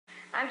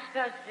I'm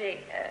supposed to be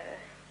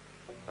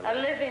a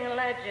living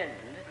legend.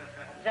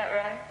 Is that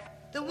right?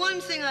 The one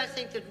thing I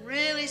think that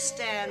really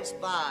stands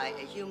by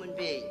a human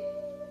being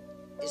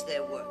is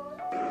their work.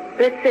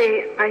 Let's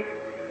say, I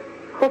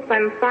hope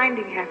I'm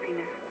finding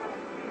happiness.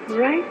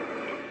 Right?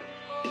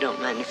 You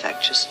don't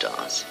manufacture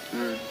stars.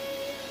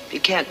 You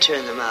can't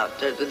turn them out.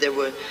 There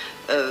were,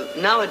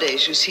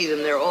 nowadays you see them,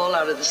 they're all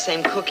out of the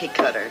same cookie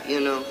cutter,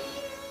 you know.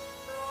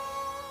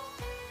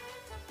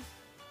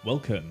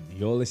 Welcome.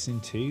 You're listening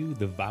to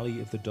the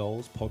Valley of the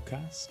Dolls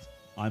podcast.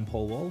 I'm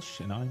Paul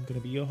Walsh and I'm going to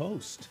be your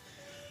host.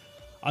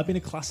 I've been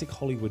a classic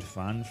Hollywood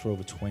fan for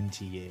over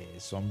 20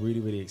 years, so I'm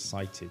really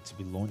excited to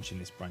be launching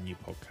this brand new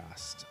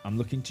podcast. I'm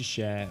looking to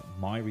share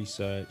my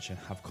research and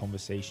have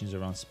conversations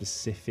around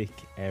specific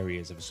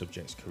areas of a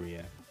subject's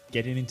career,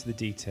 getting into the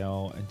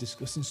detail and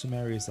discussing some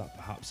areas that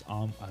perhaps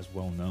aren't as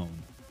well known.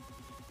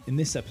 In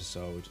this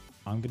episode,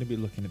 I'm going to be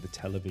looking at the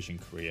television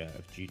career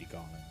of Judy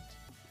Garland.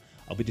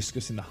 I'll be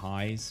discussing the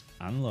highs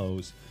and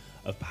lows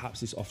of perhaps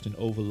this often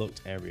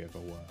overlooked area of her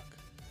work,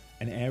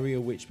 an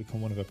area which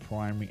became one of her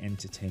primary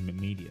entertainment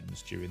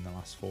mediums during the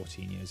last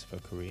 14 years of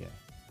her career.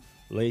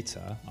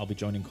 Later, I'll be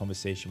joining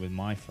conversation with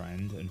my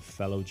friend and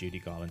fellow Judy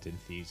Garland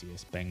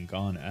enthusiast, Ben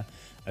Garner,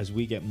 as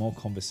we get more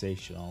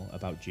conversational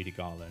about Judy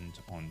Garland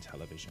on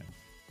television.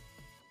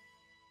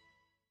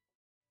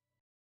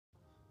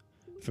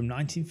 From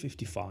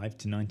 1955 to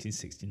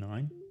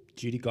 1969,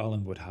 Judy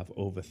Garland would have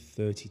over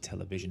 30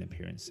 television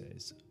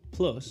appearances,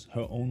 plus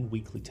her own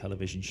weekly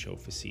television show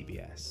for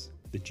CBS,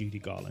 The Judy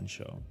Garland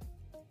Show.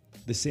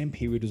 The same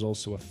period was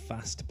also a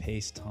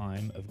fast-paced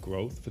time of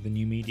growth for the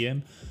new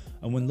medium,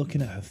 and when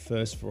looking at her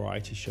first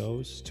variety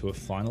shows to her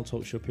final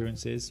talk show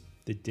appearances,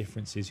 the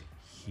difference is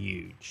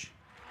huge.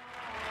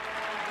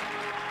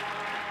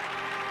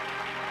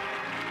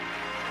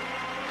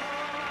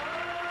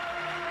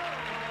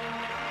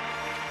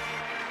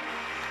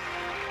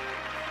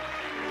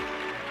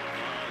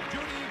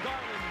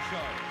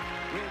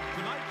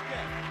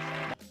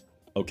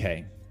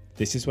 Okay,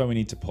 this is where we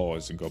need to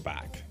pause and go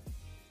back.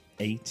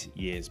 8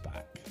 years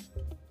back.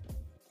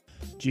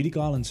 Judy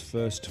Garland's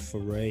first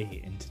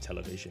foray into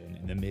television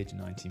in the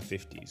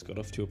mid-1950s got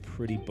off to a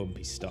pretty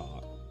bumpy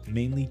start,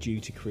 mainly due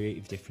to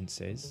creative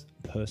differences,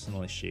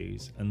 personal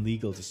issues, and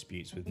legal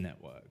disputes with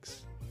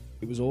networks.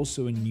 It was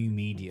also a new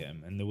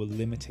medium and there were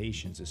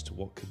limitations as to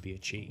what could be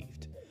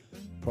achieved.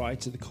 Prior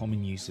to the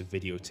common use of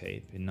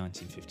videotape in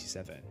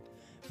 1957,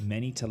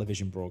 many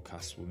television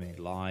broadcasts were made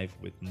live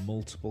with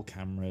multiple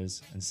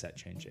cameras and set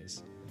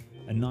changes.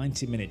 A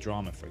 90-minute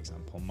drama, for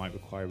example, might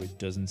require a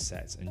dozen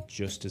sets and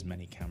just as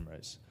many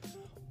cameras.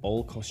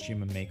 All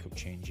costume and makeup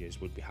changes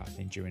would be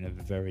happening during a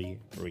very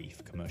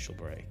brief commercial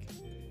break.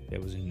 There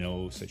was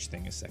no such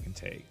thing as second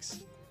takes.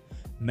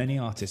 Many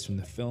artists from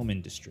the film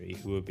industry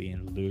who were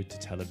being lured to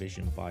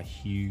television by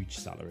huge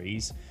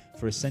salaries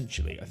for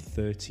essentially a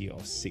 30 or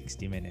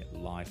 60-minute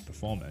live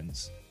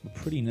performance were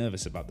pretty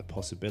nervous about the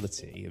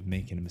possibility of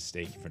making a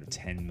mistake in front of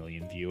 10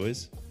 million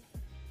viewers.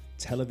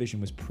 Television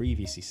was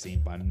previously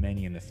seen by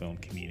many in the film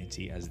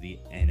community as the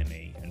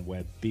enemy and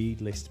where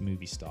B-list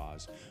movie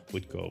stars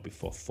would go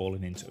before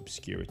falling into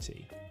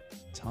obscurity.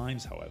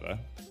 Times, however,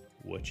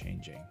 were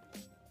changing.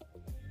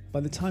 By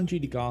the time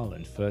Judy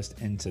Garland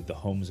first entered the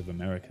homes of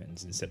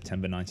Americans in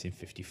September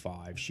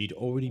 1955, she'd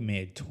already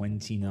made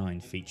 29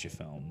 feature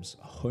films,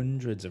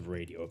 hundreds of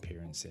radio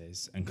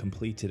appearances, and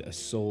completed a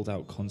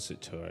sold-out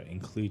concert tour,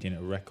 including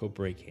a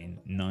record-breaking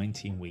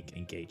 19-week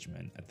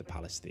engagement at the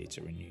Palace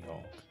Theatre in New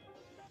York.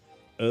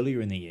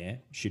 Earlier in the year,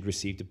 she'd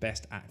received a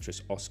Best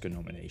Actress Oscar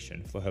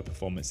nomination for her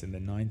performance in the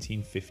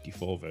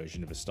 1954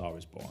 version of A Star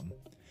Is Born.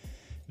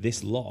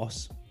 This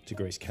loss to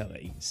Grace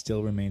Kelly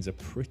still remains a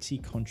pretty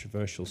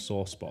controversial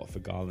sore spot for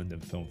Garland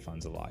and film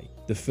fans alike.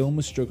 The film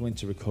was struggling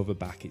to recover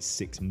back its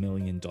 $6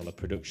 million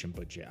production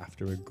budget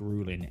after a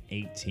grueling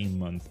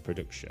 18-month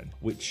production,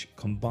 which,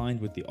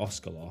 combined with the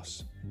Oscar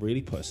loss,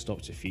 really put a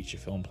stop to future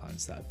film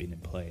plans that had been in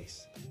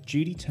place.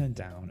 Judy turned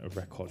down a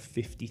record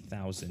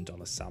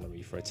 $50,000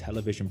 salary for a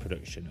television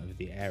production of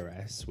The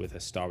Heiress with her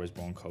Star Is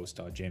Born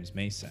co-star James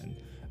Mason,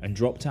 and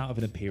dropped out of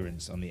an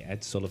appearance on the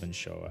Ed Sullivan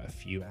Show a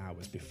few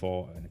hours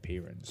before an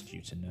appearance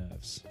due to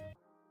nerves.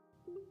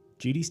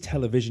 Judy's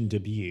television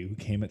debut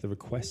came at the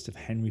request of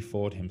Henry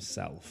Ford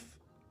himself.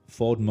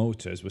 Ford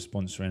Motors were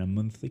sponsoring a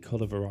monthly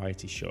color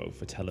variety show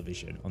for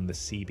television on the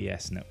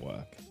CBS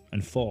network,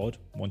 and Ford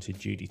wanted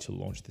Judy to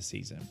launch the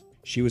season.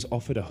 She was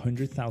offered a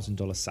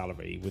 $100,000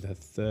 salary, with her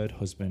third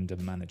husband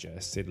and manager,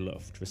 Sid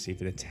Luft,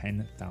 receiving a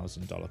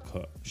 $10,000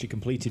 cut. She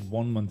completed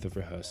 1 month of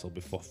rehearsal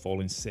before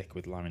falling sick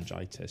with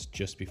laryngitis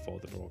just before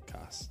the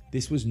broadcast.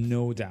 This was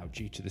no doubt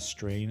due to the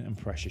strain and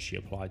pressure she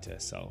applied to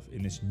herself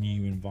in this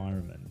new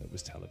environment that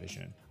was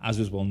television. As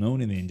was well known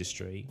in the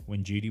industry,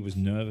 when Judy was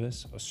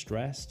nervous or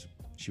stressed,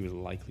 she was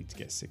likely to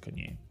get sick on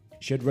you.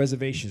 She had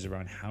reservations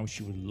around how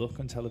she would look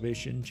on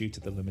television due to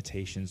the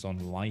limitations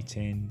on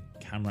lighting,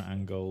 camera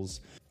angles,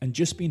 and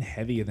just being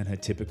heavier than her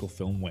typical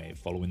film weight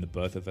following the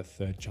birth of her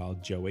third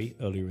child, Joey,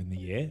 earlier in the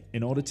year.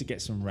 In order to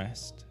get some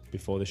rest,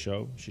 Before the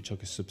show, she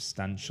took a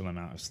substantial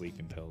amount of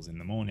sleeping pills in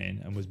the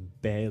morning and was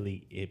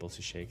barely able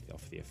to shake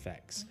off the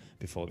effects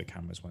before the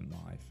cameras went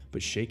live.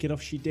 But shake it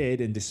off she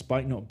did, and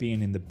despite not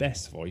being in the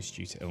best voice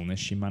due to illness,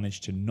 she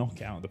managed to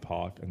knock it out of the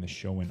park and the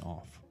show went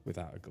off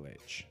without a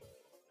glitch.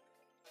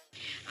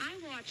 I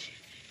watch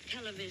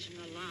television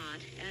a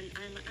lot,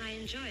 and I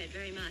enjoy it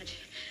very much,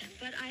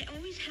 but I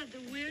always have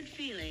the weird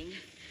feeling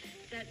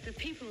that the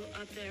people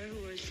up there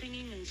who are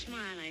singing and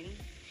smiling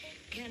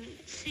can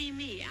see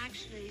me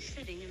actually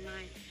sitting in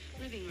my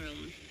living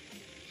room.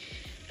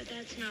 But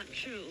that's not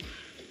true,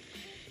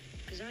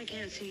 because I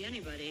can't see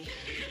anybody.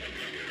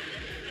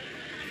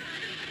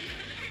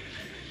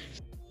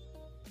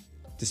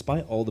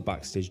 Despite all the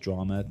backstage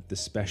drama, the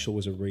special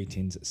was a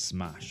ratings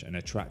smash and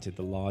attracted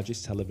the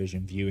largest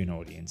television viewing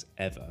audience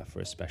ever for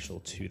a special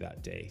to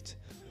that date.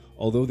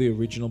 Although the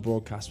original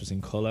broadcast was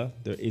in colour,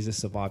 there is a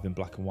surviving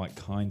black and white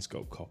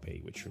Kinescope copy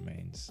which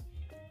remains.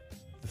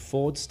 The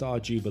Ford Star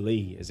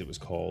Jubilee, as it was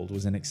called,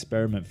 was an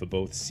experiment for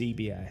both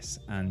CBS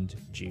and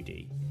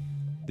Judy.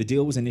 The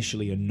deal was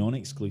initially a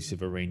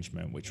non-exclusive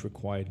arrangement which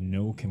required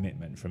no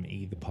commitment from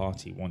either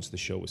party once the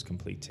show was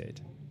completed.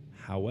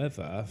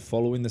 However,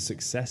 following the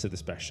success of the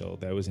special,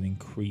 there was an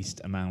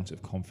increased amount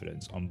of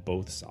confidence on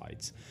both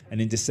sides.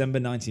 And in December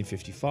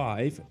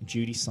 1955,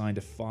 Judy signed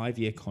a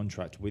 5-year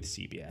contract with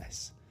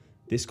CBS.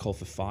 This called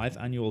for 5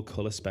 annual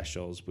colour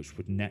specials, which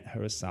would net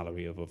her a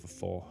salary of over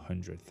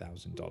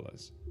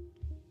 $400,000.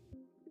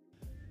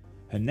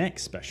 Her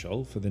next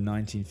special for the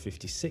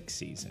 1956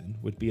 season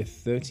would be a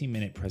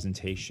 30-minute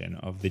presentation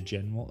of the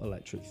General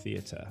Electric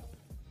Theatre.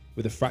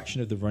 With a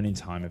fraction of the running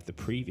time of the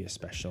previous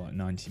special at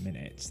 90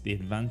 minutes, the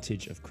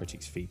advantage of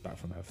critics' feedback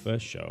from her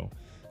first show,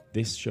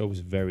 this show was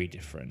very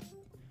different.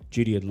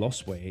 Judy had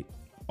lost weight,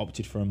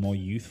 opted for a more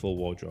youthful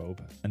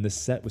wardrobe, and the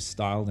set was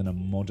styled in a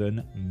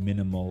modern,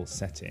 minimal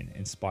setting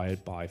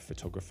inspired by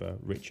photographer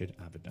Richard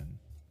Avedon.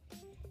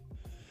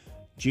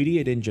 Judy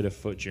had injured her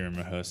foot during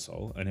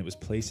rehearsal, and it was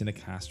placed in a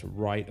cast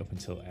right up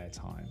until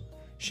airtime.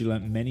 She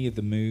learnt many of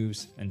the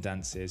moves and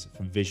dances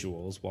from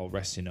visuals while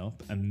resting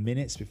up, and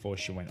minutes before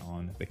she went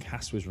on, the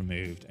cast was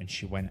removed and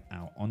she went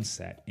out on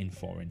set in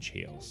 4-inch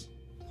heels.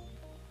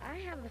 I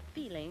have a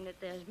feeling that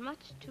there's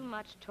much too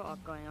much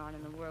talk going on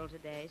in the world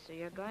today, so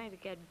you're going to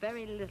get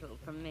very little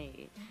from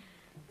me.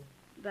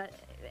 But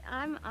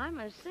I'm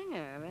a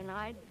singer, and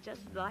I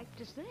just like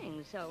to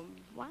sing, so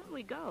why don't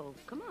we go?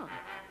 Come on.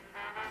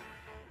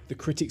 The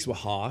critics were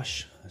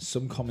harsh.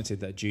 Some commented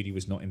that Judy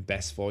was not in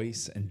best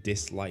voice and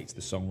disliked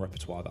the song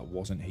repertoire that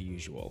wasn't her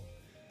usual.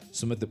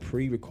 Some of the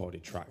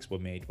pre-recorded tracks were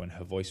made when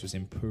her voice was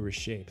in poorer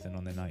shape than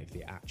on the night of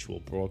the actual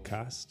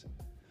broadcast.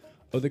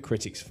 Other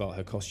critics felt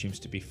her costumes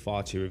to be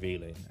far too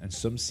revealing, and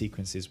some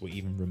sequences were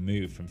even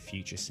removed from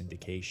future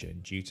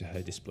syndication due to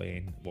her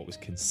displaying what was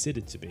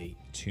considered to be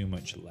too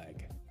much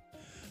leg.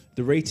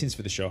 The ratings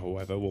for the show,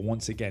 however, were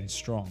once again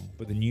strong,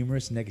 but the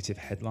numerous negative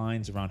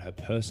headlines around her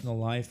personal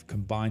life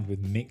combined with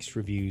mixed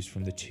reviews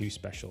from the two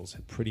specials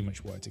had pretty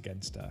much worked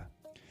against her.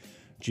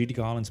 Judy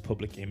Garland's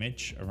public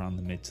image around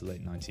the mid to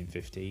late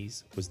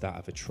 1950s was that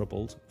of a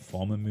troubled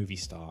former movie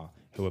star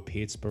who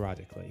appeared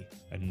sporadically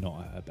and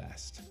not at her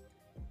best.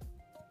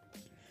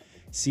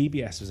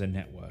 CBS was a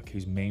network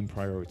whose main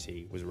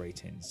priority was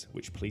ratings,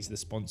 which pleased the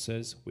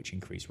sponsors, which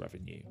increased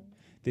revenue.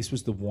 This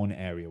was the one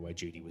area where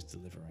Judy was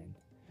delivering.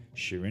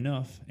 Sure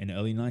enough, in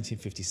early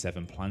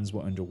 1957, plans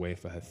were underway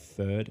for her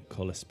third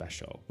colour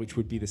special, which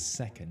would be the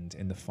second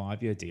in the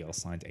 5-year deal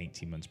signed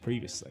 18 months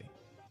previously.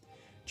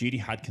 Judy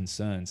had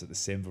concerns that the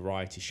same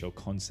variety show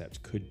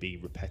concept could be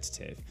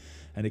repetitive,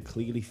 and had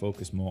clearly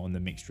focused more on the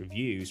mixed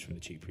reviews from the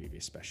 2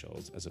 previous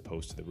specials as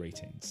opposed to the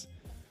ratings.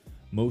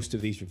 Most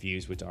of these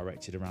reviews were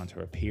directed around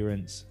her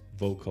appearance,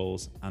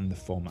 vocals, and the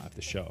format of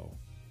the show.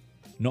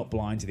 Not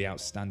blind to the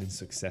outstanding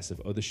success of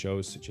other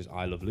shows such as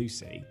I Love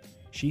Lucy,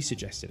 she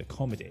suggested a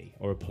comedy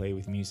or a play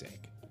with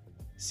music.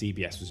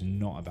 CBS was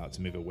not about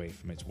to move away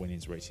from its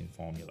winnings rating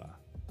formula.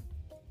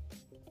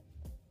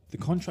 The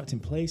contract in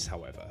place,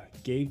 however,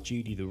 gave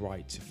Judy the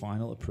right to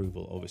final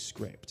approval over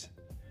script.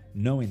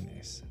 Knowing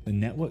this, the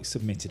network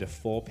submitted a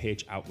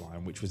 4-page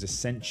outline which was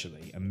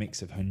essentially a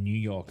mix of her New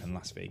York and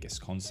Las Vegas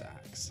concert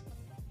acts.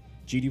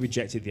 Judy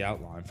rejected the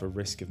outline for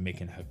risk of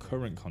making her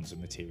current concert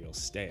material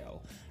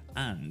stale,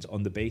 and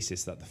on the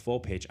basis that the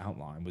 4-page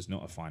outline was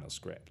not a final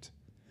script.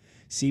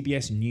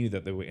 CBS knew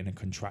that they were in a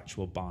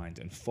contractual bind,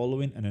 and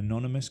following an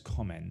anonymous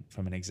comment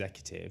from an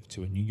executive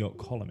to a New York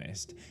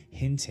columnist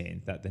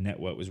hinting that the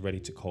network was ready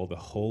to call the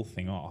whole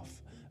thing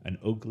off, an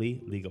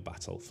ugly legal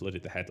battle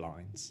flooded the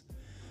headlines.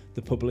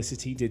 The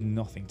publicity did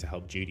nothing to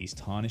help Judy's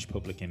tarnished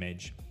public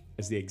image,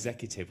 as the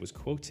executive was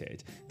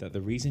quoted that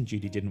the reason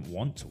Judy didn't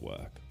want to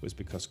work was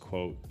because,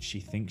 quote,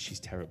 she thinks she's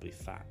terribly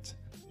fat,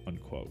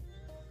 unquote.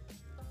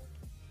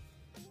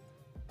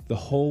 The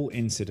whole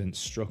incident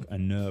struck a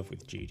nerve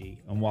with Judy,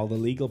 and while the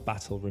legal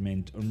battle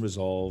remained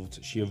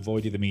unresolved, she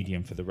avoided the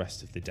medium for the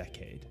rest of the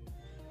decade.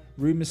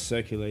 Rumours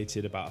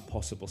circulated about a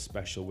possible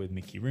special with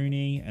Mickey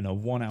Rooney and a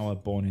 1-hour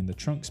Born in the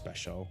Trunk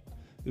special.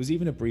 There was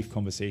even a brief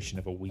conversation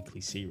of a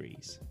weekly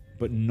series.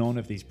 but none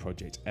of these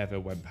projects ever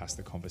went past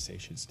the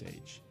conversation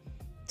stage.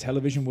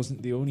 Television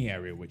wasn't the only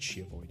area which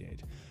she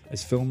avoided,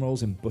 as film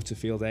roles in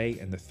Butterfield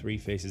 8 and The Three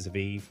Faces of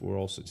Eve were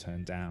also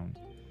turned down.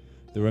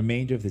 The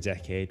remainder of the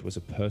decade was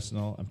a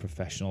personal and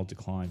professional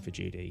decline for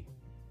Judy.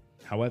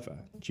 However,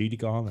 Judy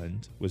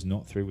Garland was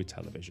not through with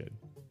television.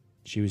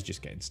 She was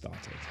just getting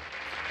started.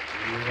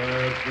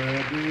 Let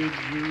there be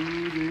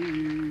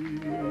Judy.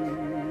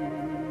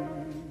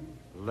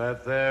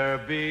 Let there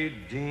be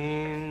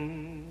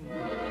Dean.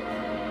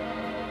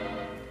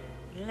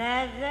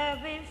 Let there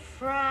be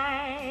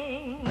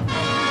Frank.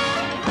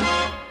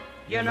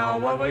 You know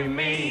what we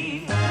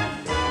mean.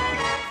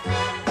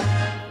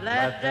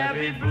 Let there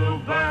be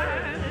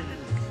bluebirds,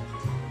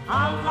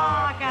 a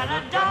lark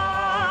and a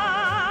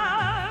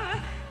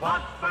dove.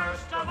 But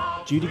first of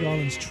all, Judy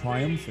Garland's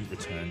triumphant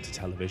return to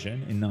television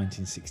in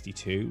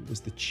 1962 was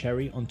the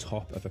cherry on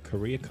top of a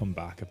career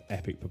comeback of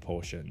epic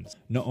proportions.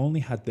 Not only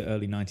had the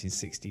early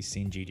 1960s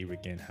seen Judy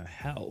regain her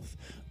health,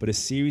 but a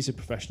series of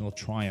professional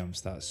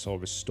triumphs that saw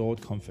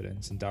restored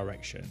confidence and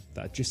direction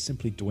that had just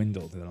simply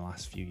dwindled in the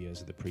last few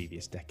years of the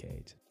previous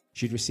decade.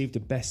 She'd received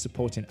a Best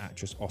Supporting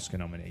Actress Oscar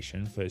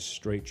nomination for a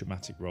straight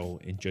dramatic role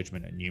in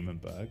Judgment at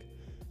Nuremberg,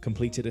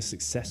 completed a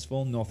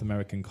successful North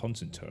American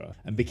concert tour,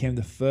 and became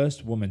the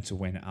first woman to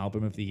win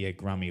Album of the Year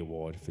Grammy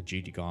Award for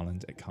Judy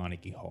Garland at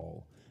Carnegie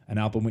Hall, an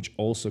album which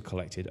also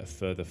collected a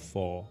further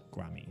 4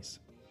 Grammys.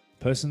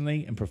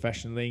 Personally and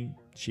professionally,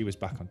 she was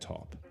back on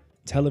top.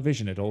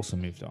 Television had also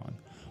moved on,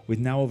 with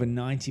now over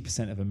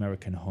 90% of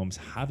American homes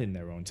having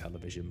their own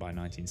television by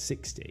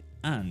 1960,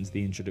 and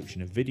the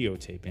introduction of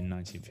videotape in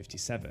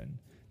 1957.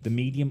 The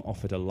medium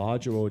offered a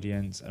larger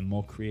audience and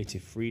more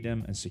creative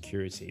freedom and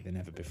security than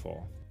ever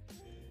before.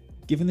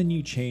 Given the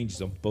new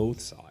changes on both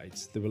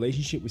sides, the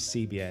relationship with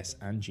CBS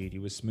and Judy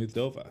was smoothed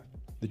over.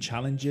 The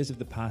challenges of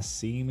the past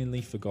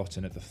seemingly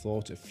forgotten at the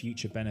thought of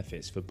future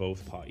benefits for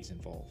both parties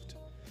involved.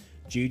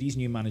 Judy's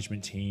new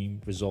management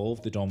team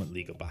resolved the dormant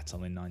legal battle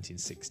in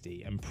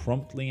 1960 and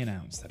promptly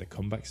announced that a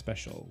comeback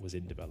special was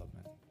in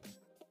development.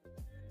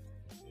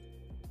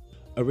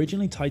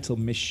 Originally titled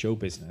Miss Show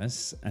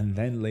Business, and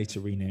then later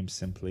renamed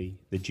simply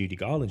The Judy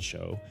Garland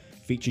Show,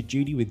 featured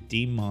Judy with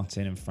Dean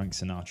Martin and Frank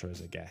Sinatra as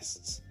her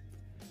guests.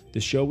 The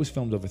show was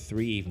filmed over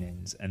 3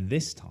 evenings, and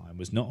this time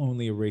was not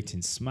only a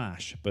rating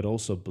smash, but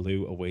also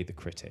blew away the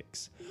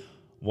critics.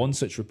 One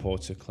such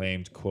reporter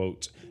claimed,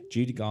 quote,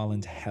 "Judy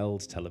Garland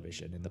held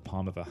television in the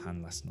palm of her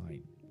hand last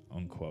night,"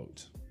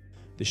 unquote.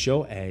 The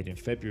show aired in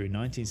February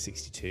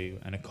 1962,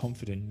 and a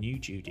confident new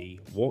Judy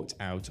walked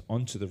out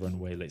onto the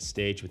runway lit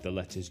stage with the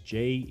letters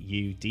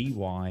Judy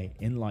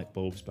in light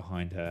bulbs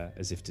behind her,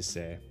 as if to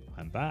say,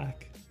 "I'm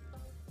back."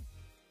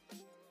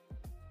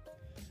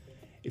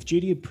 If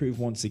Judy had proved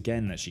once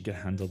again that she could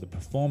handle the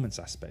performance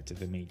aspect of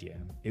the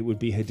medium, it would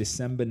be her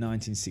December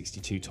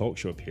 1962 talk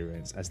show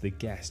appearance as the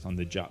guest on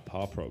the Jat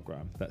Parr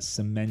program that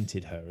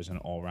cemented her as an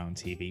all-round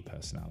TV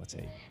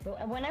personality.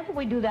 Whenever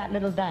we do that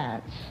little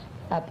dance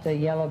up the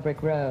yellow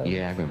brick road,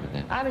 Yeah, I remember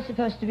that. I was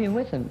supposed to be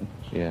with them.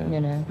 Yeah.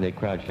 You know. They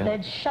crowd shut.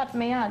 They'd shut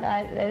me out.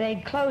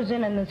 They'd close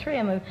in, and the 3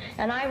 of them,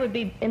 and I would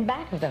be in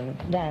back of them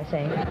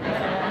dancing.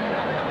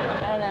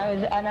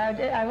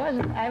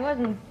 I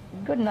wasn't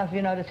good enough,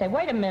 you know, to say,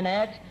 "Wait a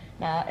minute."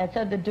 Now, and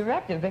so the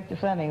director, Victor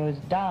Fleming, was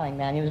darling,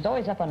 man. He was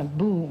always up on a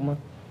boom.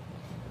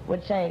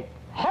 Would say,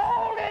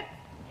 "Hold it,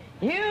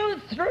 you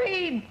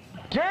 3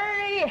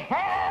 dirty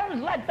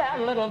hams! Let that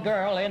little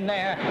girl in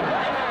there."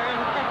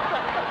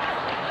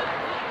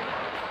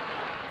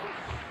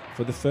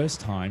 For the first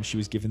time, she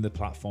was given the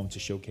platform to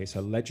showcase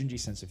her legendary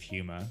sense of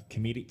humour,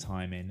 comedic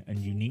timing, and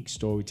unique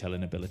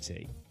storytelling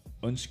ability.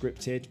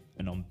 Unscripted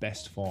and on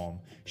best form,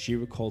 she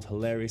recalled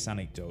hilarious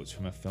anecdotes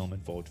from her film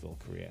and vaudeville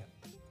career.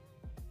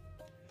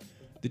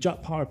 The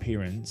Jat Parr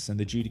appearance and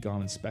the Judy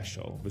Garland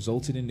special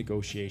resulted in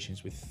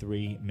negotiations with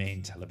 3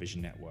 main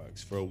television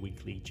networks for a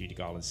weekly Judy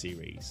Garland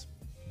series.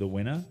 The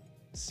winner?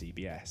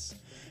 CBS,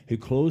 who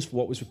closed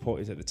what was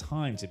reported at the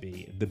time to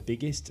be the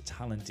biggest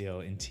talent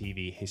deal in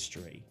TV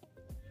history.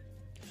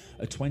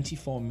 A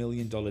 $24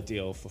 million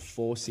deal for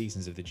 4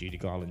 seasons of the Judy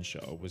Garland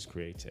Show was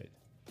created.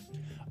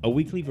 A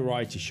weekly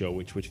variety show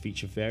which would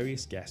feature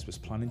various guests was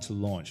planning to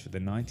launch for the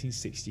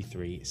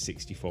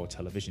 1963-64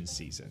 television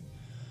season.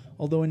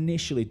 Although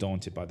initially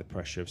daunted by the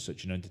pressure of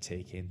such an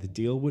undertaking, the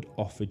deal would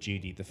offer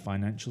Judy the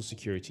financial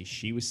security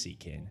she was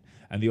seeking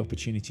and the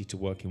opportunity to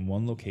work in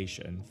one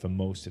location for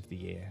most of the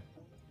year.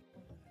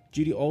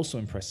 Judy also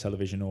impressed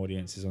television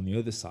audiences on the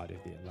other side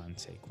of the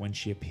Atlantic when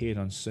she appeared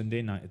on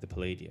Sunday Night at the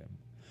Palladium.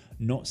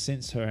 Not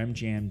since her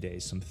MGM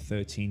days some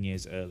 13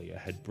 years earlier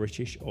had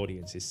British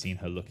audiences seen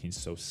her looking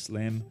so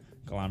slim,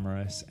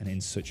 glamorous, and in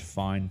such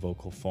fine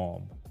vocal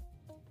form.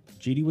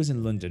 Judy was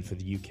in London for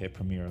the UK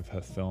premiere of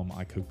her film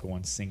I Could Go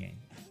On Singing,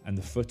 and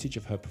the footage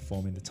of her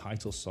performing the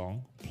title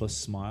song, plus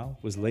Smile,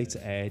 was later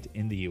aired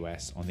in the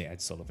US on The Ed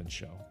Sullivan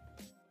Show.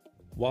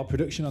 While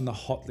production on the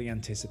hotly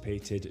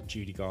anticipated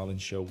Judy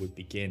Garland Show would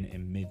begin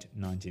in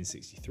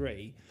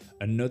mid-1963,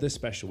 another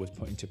special was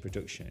put into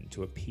production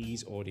to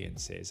appease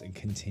audiences and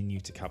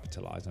continue to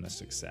capitalise on its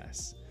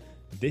success.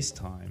 This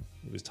time,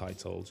 it was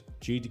titled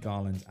Judy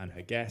Garland and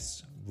Her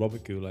Guests,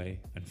 Robert Goulet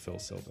and Phil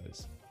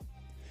Silvers.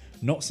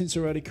 Not since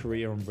her early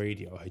career on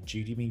radio had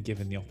Judy been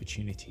given the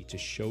opportunity to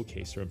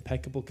showcase her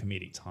impeccable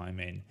comedic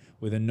timing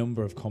with a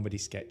number of comedy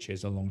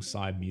sketches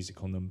alongside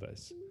musical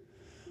numbers.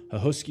 Her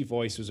husky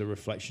voice was a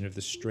reflection of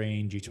the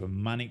strain due to a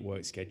manic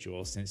work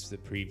schedule since the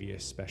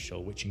previous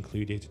special, which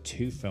included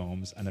 2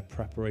 films and a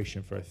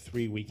preparation for a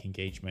 3-week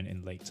engagement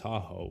in Lake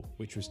Tahoe,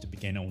 which was to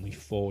begin only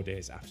 4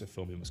 days after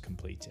filming was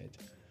completed.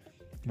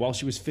 While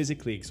she was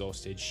physically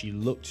exhausted, she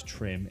looked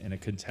trim in a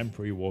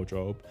contemporary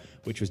wardrobe,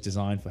 which was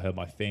designed for her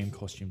by famed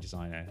costume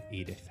designer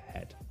Edith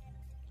Head.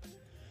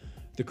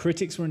 The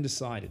critics were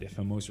undecided if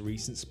her most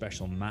recent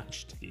special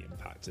matched the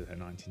impact of her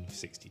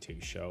 1962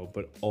 show,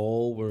 but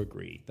all were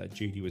agreed that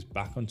Judy was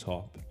back on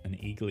top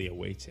and eagerly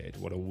awaited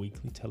what a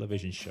weekly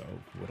television show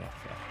would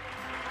offer.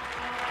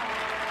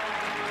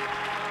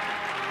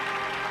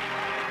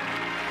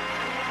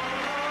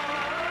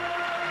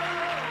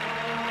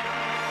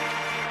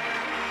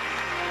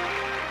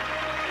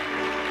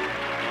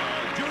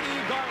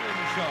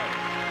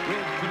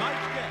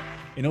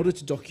 In order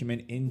to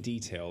document in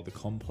detail the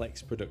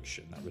complex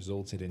production that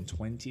resulted in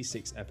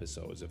 26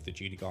 episodes of The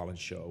Judy Garland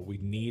Show,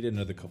 we'd need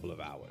another couple of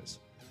hours.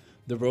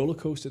 The roller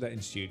coaster that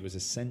ensued was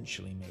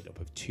essentially made up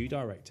of 2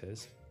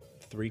 directors,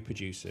 3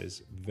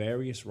 producers,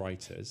 various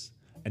writers,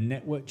 a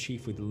network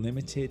chief with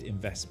limited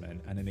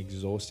investment, and an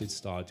exhausted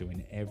star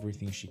doing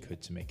everything she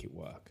could to make it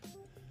work.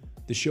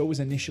 The show was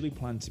initially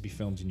planned to be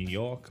filmed in New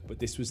York, but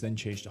this was then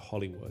changed to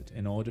Hollywood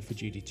in order for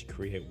Judy to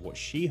create what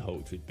she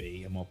hoped would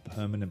be a more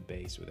permanent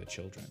base with her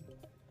children.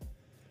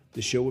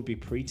 The show would be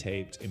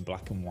pre-taped in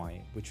black and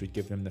white, which would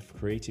give them the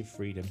creative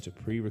freedom to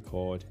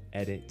pre-record,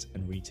 edit,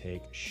 and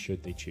retake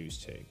should they choose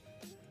to.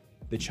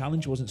 The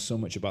challenge wasn't so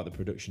much about the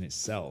production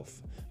itself,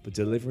 but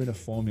delivering a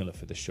formula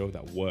for the show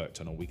that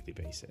worked on a weekly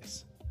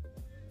basis.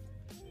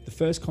 The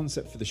first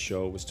concept for the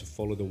show was to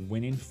follow the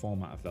winning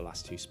format of the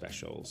last 2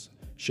 specials,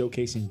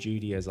 showcasing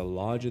Judy as a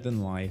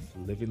larger-than-life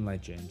living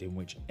legend in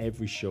which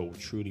every show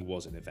truly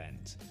was an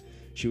event.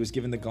 She was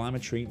given the glamour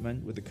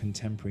treatment with the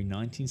contemporary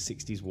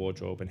 1960s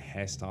wardrobe and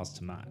hairstyles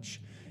to match.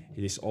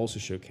 This also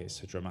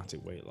showcased her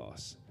dramatic weight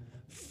loss.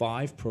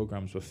 5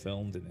 programs were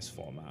filmed in this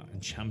format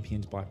and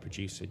championed by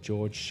producer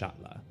George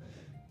Shatler.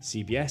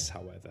 CBS,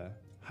 however,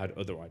 had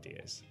other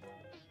ideas.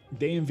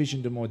 They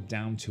envisioned a more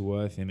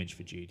down-to-earth image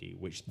for Judy,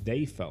 which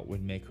they felt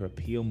would make her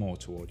appeal more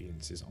to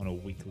audiences on a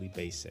weekly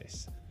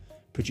basis.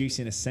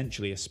 Producing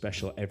essentially a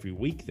special every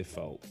week, they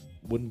felt,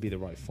 wouldn't be the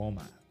right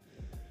format.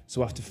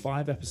 So after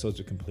 5 episodes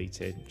were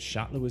completed,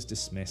 Shatler was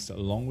dismissed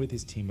along with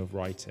his team of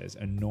writers,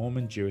 and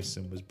Norman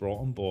Jewison was brought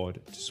on board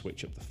to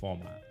switch up the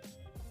format.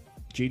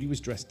 Judy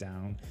was dressed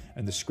down,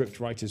 and the script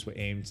writers were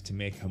aimed to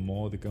make her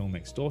more the girl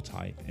next door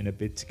type in a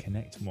bid to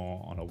connect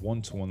more on a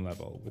one-to-one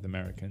level with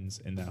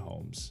Americans in their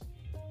homes.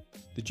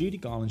 The Judy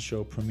Garland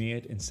Show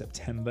premiered in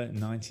September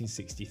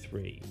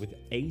 1963 with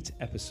 8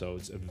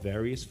 episodes of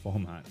various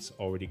formats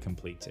already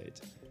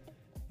completed.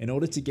 In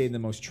order to gain the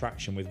most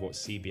traction with what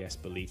CBS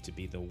believed to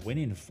be the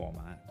winning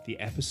format, the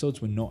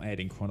episodes were not aired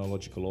in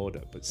chronological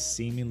order, but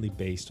seemingly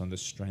based on the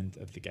strength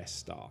of the guest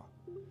star.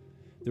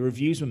 The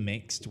reviews were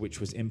mixed, which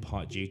was in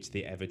part due to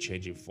the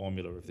ever-changing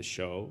formula of the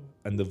show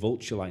and the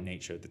vulture-like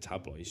nature of the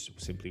tabloids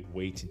simply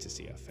waiting to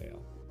see her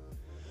fail.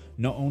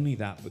 Not only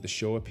that, but the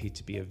show appeared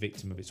to be a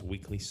victim of its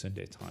weekly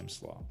Sunday time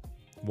slot,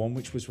 one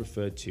which was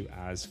referred to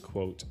as,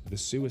 quote, the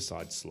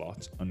suicide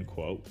slot,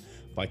 unquote,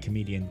 by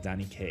comedian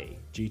Danny Kaye,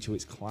 due to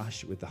its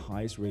clash with the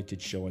highest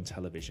rated show on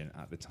television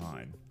at the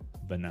time,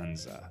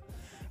 Bonanza,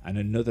 and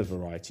another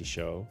variety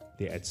show,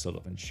 The Ed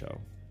Sullivan Show.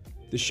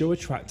 The show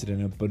attracted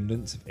an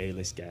abundance of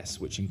A-list guests,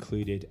 which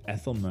included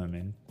Ethel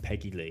Merman,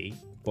 Peggy Lee,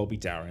 Bobby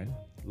Darin,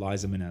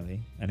 Liza Minnelli,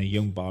 and a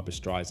young Barbra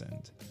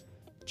Streisand.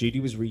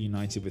 Judy was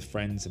reunited with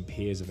friends and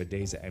peers of her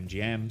days at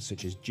MGM,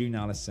 such as June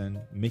Allison,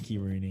 Mickey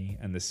Rooney,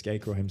 and the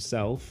Scarecrow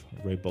himself,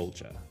 Ray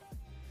Bolger.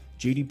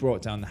 Judy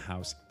brought down the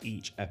house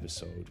each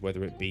episode,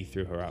 whether it be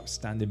through her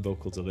outstanding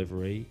vocal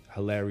delivery,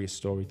 hilarious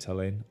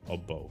storytelling, or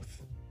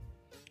both.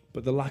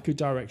 But the lack of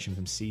direction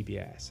from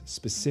CBS,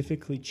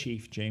 specifically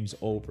Chief James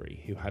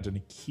Aubrey, who had an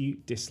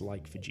acute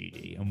dislike for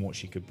Judy and what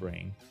she could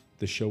bring,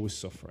 the show was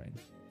suffering.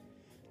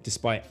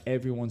 Despite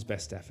everyone's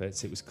best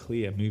efforts, it was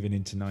clear moving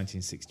into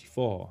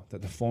 1964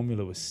 that the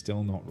formula was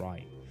still not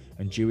right,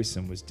 and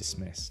Jewison was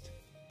dismissed.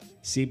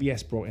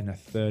 CBS brought in a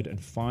third and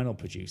final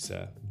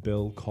producer,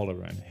 Bill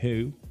Colleran,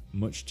 who,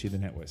 much to the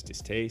network's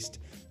distaste,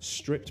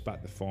 stripped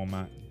back the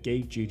format,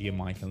 gave Judy a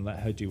mic and let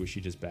her do what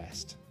she does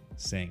best,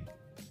 sing.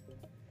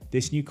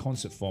 This new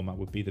concert format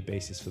would be the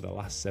basis for the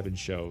last 7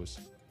 shows,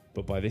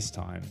 but by this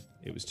time,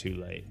 it was too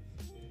late.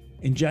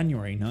 In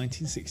January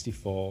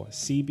 1964,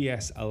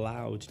 CBS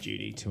allowed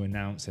Judy to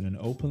announce in an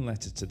open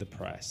letter to the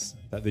press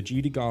that the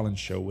Judy Garland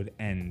Show would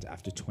end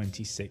after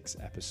 26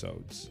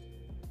 episodes.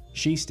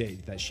 She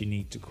stated that she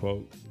needed to,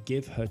 quote,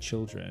 give her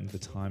children the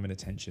time and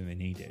attention they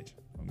needed,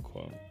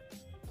 unquote.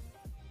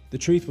 The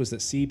truth was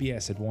that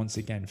CBS had once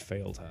again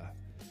failed her.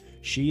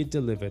 She had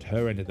delivered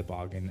her end of the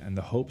bargain, and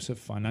the hopes of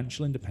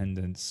financial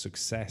independence,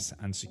 success,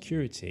 and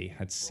security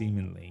had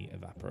seemingly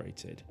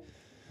evaporated.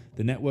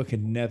 The network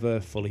had never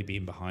fully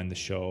been behind the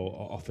show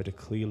or offered a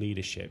clear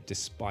leadership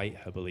despite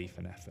her belief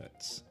and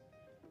efforts.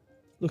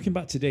 Looking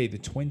back today, the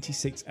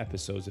 26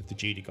 episodes of The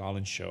Judy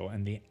Garland Show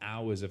and the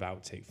hours of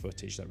outtake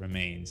footage that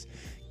remains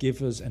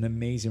give us an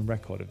amazing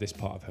record of this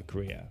part of her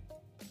career.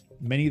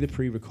 Many of the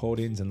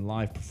pre-recordings and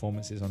live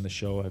performances on the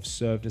show have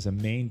served as a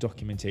main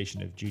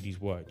documentation of Judy's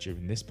work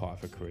during this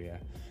part of her career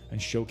and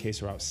showcase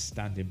her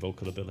outstanding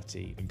vocal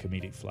ability and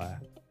comedic flair.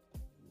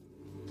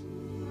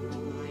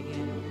 I get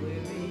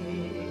weary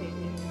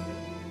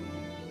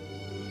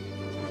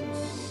and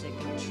sick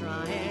of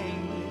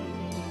trying.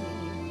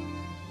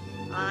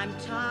 I'm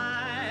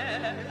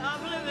tired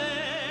of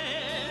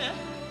living,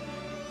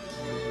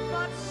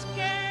 but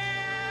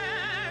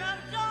scared of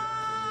dying.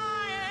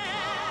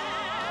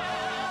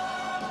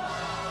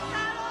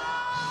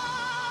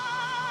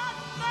 And on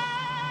that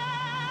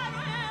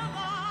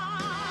river,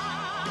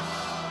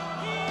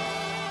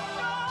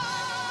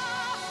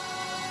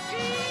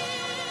 keep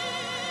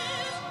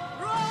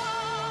rolling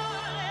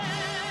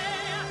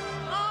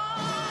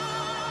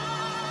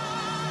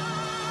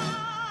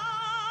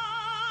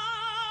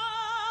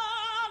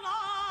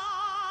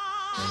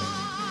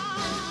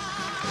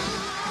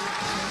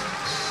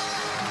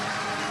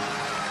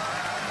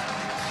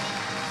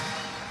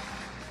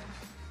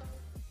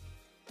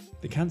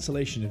The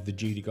cancellation of the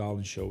Judy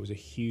Garland Show was a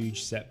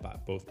huge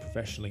setback both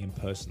professionally and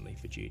personally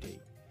for Judy.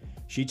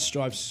 She'd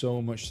strived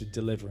so much to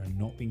deliver and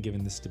not been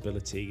given the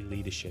stability,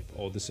 leadership,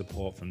 or the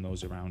support from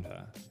those around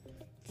her.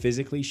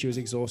 Physically, she was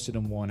exhausted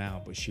and worn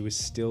out, but she was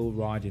still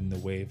riding the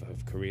wave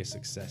of career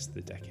success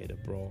the decade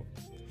had brought.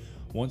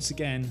 Once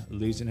again,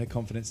 losing her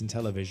confidence in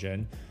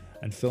television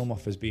and film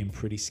offers being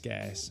pretty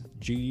scarce,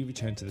 Judy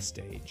returned to the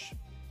stage.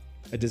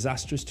 A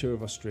disastrous tour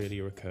of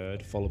Australia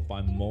occurred, followed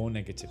by more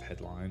negative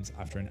headlines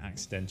after an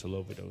accidental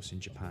overdose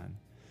in Japan.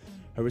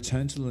 Her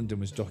return to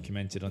London was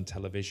documented on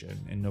television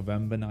in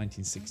November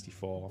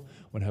 1964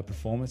 when her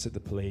performance at the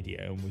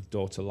Palladium with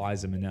daughter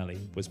Liza Minnelli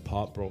was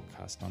part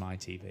broadcast on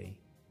ITV.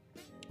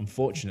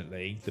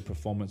 Unfortunately, the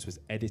performance was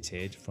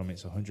edited from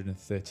its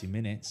 130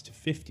 minutes to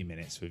 50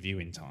 minutes for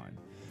viewing time.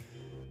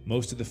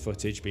 Most of the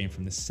footage being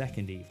from the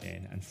second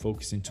evening and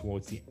focusing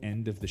towards the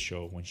end of the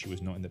show when she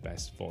was not in the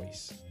best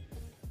voice.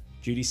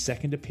 Judy's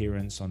second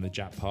appearance on the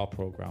Jack Parr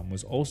programme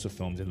was also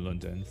filmed in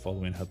London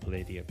following her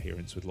Palladium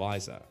appearance with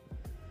Liza.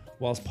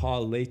 Whilst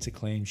Parr later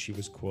claimed she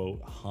was,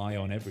 quote, high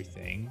on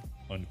everything,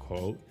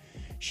 unquote,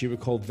 she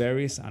recalled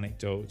various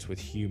anecdotes with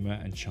humour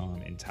and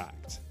charm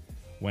intact.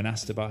 When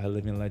asked about her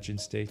living legend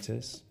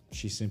status,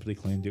 she simply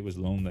claimed it was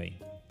lonely.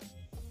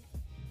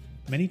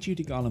 Many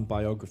Judy Garland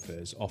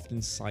biographers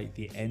often cite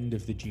the end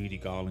of the Judy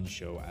Garland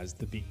Show as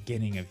the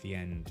beginning of the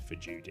end for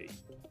Judy.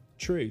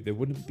 True, there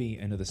wouldn't be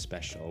another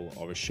special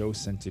or a show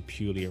centered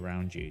purely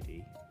around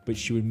Judy, but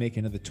she would make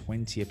another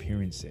 20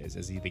 appearances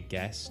as either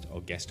guest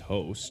or guest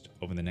host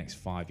over the next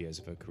 5 years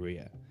of her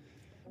career.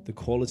 The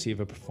quality of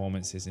her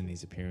performances in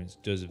these appearances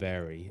does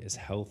vary as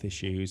health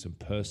issues and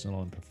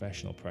personal and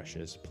professional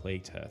pressures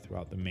plagued her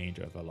throughout the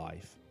remainder of her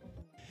life.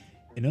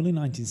 In early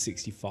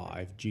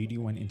 1965, Judy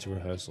went into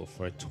rehearsal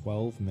for a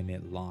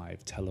 12-minute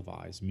live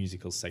televised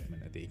musical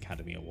segment at the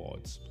Academy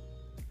Awards.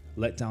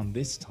 Let down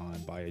this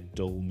time by a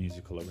dull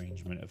musical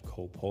arrangement of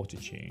Cole Porter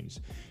tunes,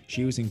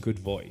 she was in good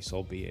voice,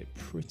 albeit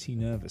pretty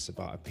nervous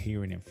about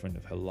appearing in front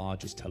of her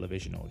largest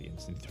television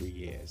audience in 3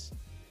 years.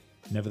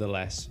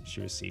 Nevertheless, she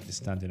received a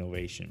standing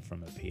ovation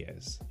from her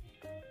peers.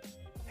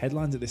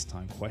 Headlines at this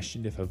time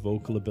questioned if her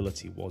vocal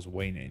ability was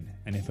waning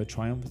and if her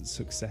triumphant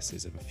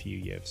successes of a few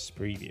years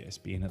previous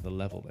being at the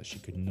level that she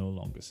could no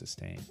longer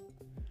sustain.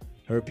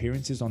 Her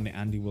appearances on The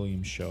Andy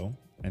Williams Show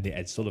and The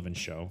Ed Sullivan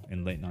Show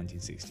in late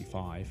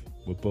 1965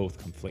 were both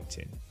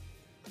conflicting.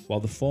 While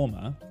the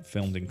former,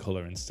 filmed in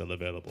colour and still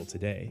available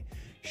today,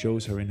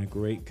 shows her in a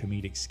great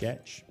comedic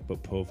sketch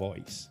but poor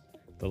voice,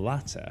 the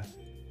latter,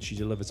 she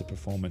delivers a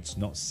performance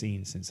not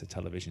seen since a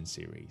television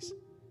series.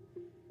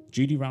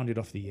 Judy rounded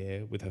off the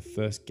year with her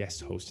first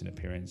guest hosting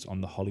appearance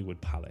on the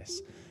Hollywood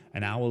Palace,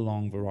 an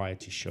hour-long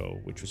variety show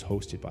which was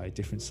hosted by a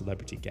different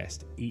celebrity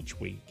guest each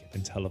week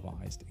and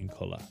televised in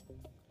colour.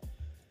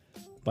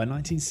 By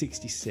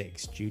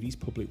 1966, Judy's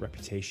public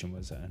reputation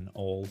was at an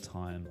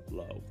all-time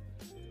low,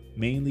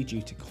 mainly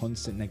due to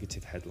constant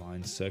negative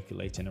headlines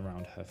circulating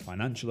around her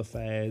financial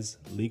affairs,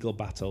 legal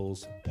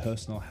battles,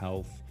 personal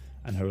health,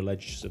 and her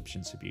alleged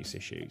substance abuse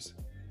issues.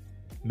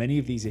 Many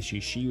of these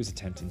issues she was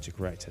attempting to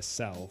correct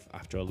herself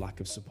after a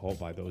lack of support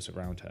by those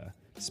around her,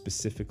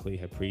 specifically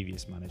her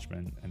previous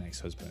management and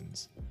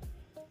ex-husbands.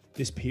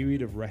 This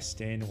period of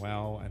resting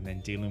well and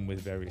then dealing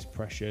with various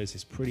pressures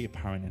is pretty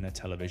apparent in her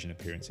television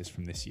appearances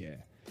from this year.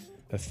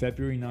 Her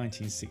February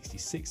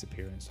 1966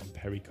 appearance on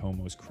Perry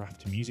Como's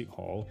Kraft Music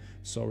Hall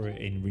saw her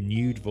in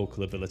renewed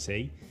vocal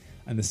ability,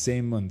 and the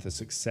same month a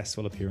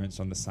successful appearance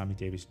on the Sammy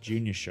Davis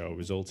Jr. Show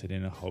resulted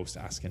in a host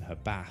asking her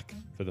back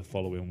for the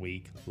following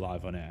week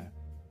live on air,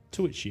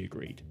 to which she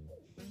agreed.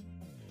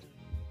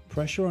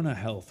 Pressure on her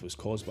health was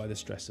caused by the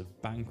stress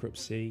of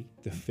bankruptcy,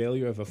 the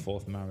failure of her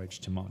fourth marriage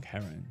to Mark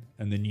Herron,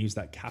 and the news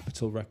that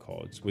Capitol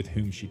Records, with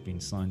whom she'd been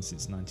signed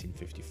since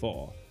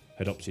 1954,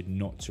 had opted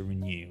not to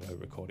renew her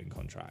recording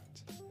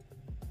contract.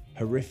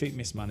 Horrific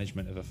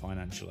mismanagement of her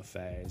financial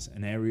affairs,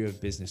 an area of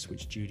business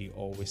which Judy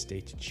always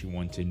stated she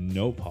wanted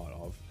no part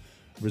of,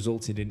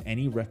 resulted in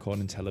any record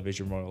and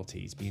television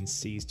royalties being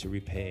seized to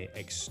repay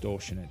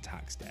extortionate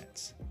tax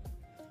debts.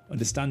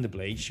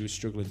 Understandably, she was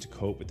struggling to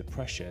cope with the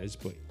pressures,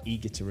 but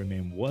eager to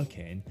remain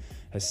working,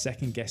 her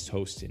second guest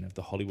hosting of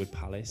the Hollywood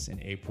Palace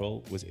in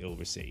April was ill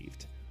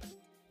received.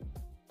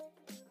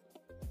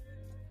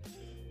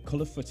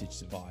 Colour footage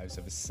survives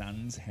of a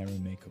sans hair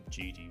and makeup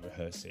Judy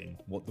rehearsing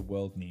What the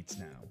World Needs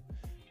Now.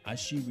 As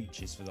she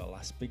reaches for the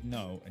last big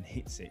note and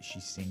hits it,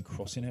 she's seen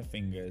crossing her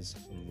fingers,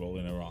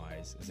 rolling her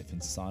eyes, as if in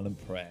silent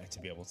prayer to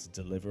be able to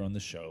deliver on the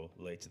show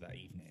later that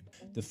evening.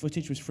 The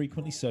footage was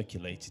frequently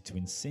circulated to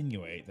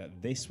insinuate that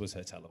this was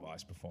her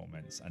televised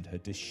performance and her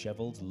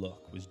dishevelled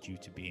look was due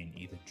to being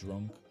either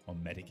drunk or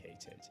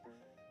medicated.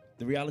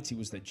 The reality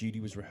was that Judy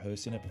was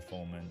rehearsing her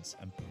performance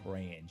and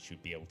praying she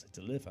would be able to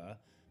deliver,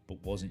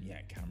 but wasn't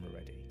yet camera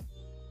ready.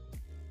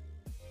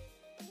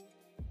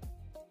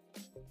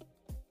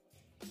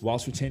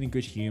 Whilst retaining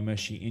good humour,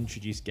 she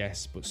introduced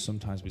guests but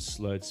sometimes with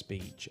slurred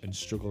speech and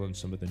struggled on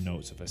some of the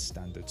notes of her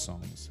standard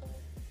songs.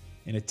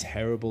 In a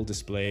terrible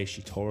display,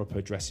 she tore up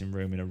her dressing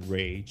room in a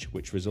rage,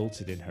 which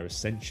resulted in her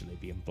essentially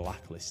being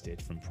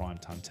blacklisted from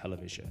primetime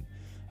television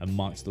and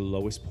marked the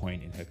lowest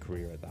point in her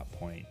career at that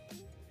point.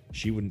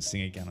 She wouldn't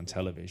sing again on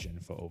television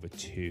for over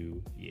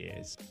 2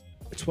 years.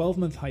 A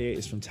 12-month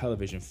hiatus from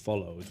television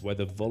followed,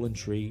 whether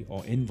voluntary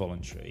or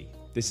involuntary.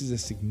 This is a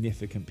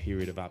significant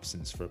period of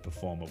absence for a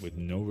performer with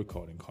no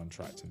recording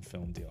contract and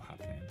film deal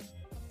happening.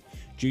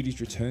 Judy's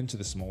return to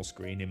the small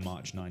screen in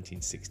March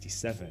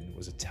 1967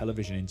 was a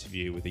television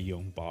interview with a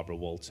young Barbara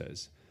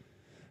Walters.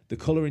 The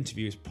colour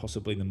interview is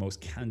possibly the most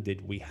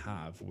candid we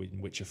have,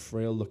 in which a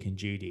frail-looking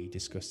Judy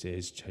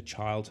discusses her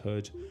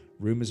childhood,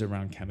 rumours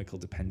around chemical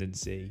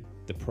dependency,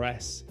 the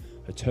press,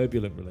 her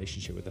turbulent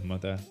relationship with her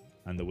mother,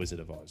 and The Wizard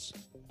of Oz.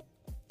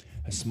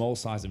 Her small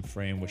size and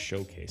frame was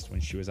showcased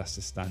when she was asked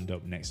to stand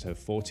up next to her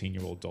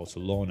 14-year-old daughter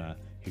Lorna,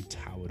 who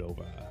towered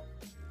over her.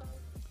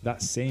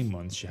 That same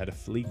month, she had a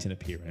fleeting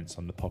appearance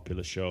on the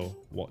popular show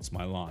What's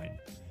My Line?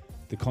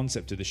 The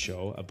concept of the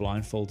show, a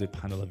blindfolded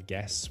panel of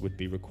guests would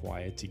be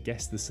required to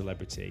guess the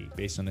celebrity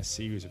based on a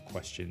series of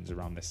questions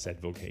around their said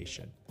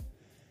vocation.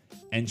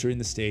 Entering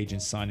the stage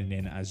and signing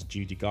in as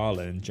Judy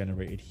Garland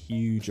generated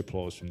huge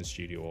applause from the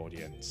studio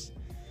audience.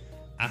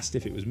 Asked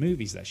if it was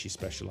movies that she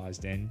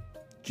specialised in,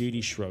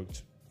 Judy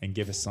shrugged and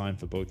gave a sign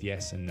for both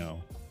yes and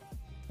no.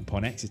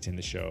 Upon exiting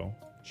the show,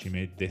 she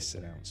made this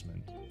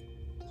announcement.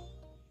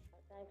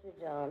 Thank you,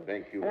 John.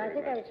 Thank you And I very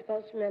think much. I'm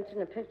supposed to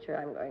mention a picture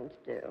I'm going to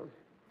do.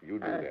 You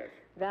do that.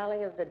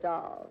 Valley of the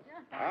Dolls.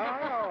 Oh,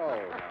 now,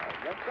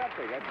 that's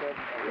something. Now,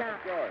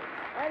 That's yours.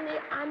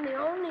 I'm the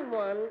only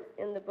one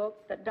in the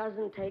book that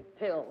doesn't take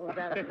pills.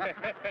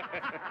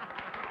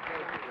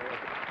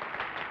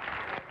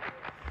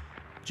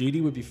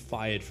 Judy would be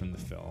fired from the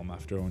film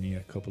after only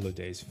a couple of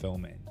days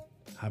filming.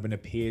 Having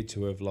appeared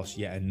to have lost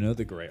yet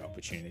another great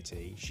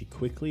opportunity, she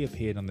quickly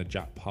appeared on the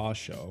Jack Parr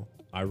show,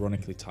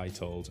 ironically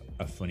titled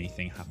A Funny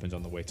Thing Happened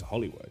on the Way to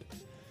Hollywood.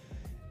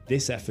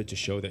 This effort to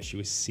show that she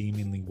was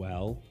seemingly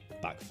well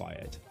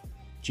backfired.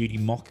 Judy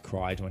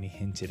mock-cried when he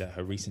hinted at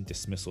her recent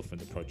dismissal from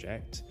the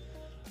project.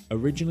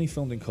 Originally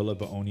filmed in colour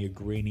but only a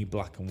grainy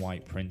black and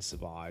white print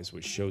survives,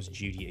 which shows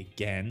Judy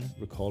again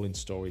recalling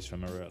stories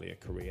from her earlier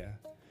career.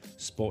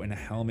 Sporting a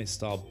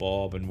helmet-style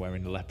bob and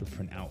wearing a leopard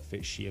print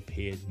outfit, she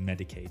appeared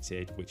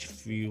medicated, which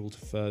fueled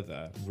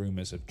further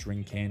rumours of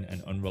drinking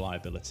and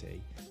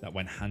unreliability that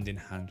went hand in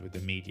hand with the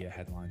media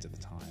headlines at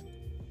the time.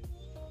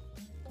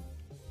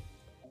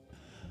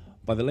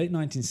 By the late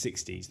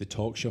 1960s, the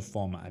talk show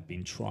format had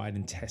been tried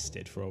and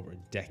tested for over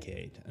a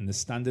decade, and the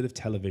standard of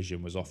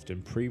television was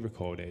often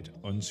pre-recorded,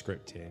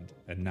 unscripted,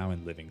 and now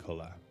in living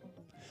colour.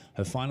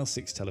 Her final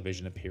 6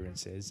 television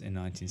appearances in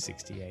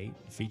 1968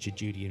 featured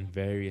Judy in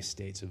various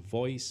states of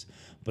voice,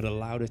 but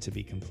allowed her to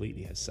be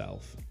completely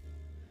herself.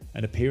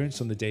 An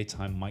appearance on the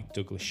daytime Mike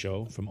Douglas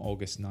show from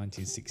August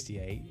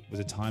 1968 was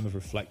a time of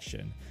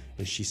reflection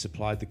as she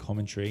supplied the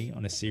commentary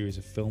on a series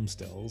of film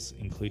stills,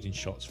 including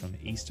shots from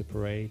Easter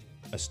Parade,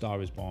 A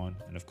Star is Born,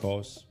 and of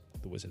course,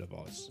 The Wizard of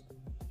Oz.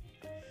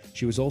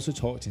 She was also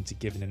talked into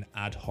giving an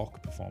ad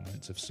hoc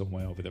performance of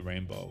Somewhere Over the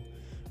Rainbow,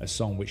 a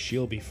song which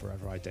she'll be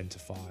forever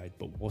identified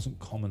but wasn't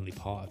commonly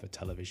part of her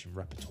television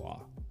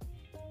repertoire.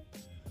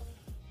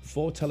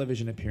 4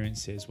 television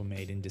appearances were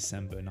made in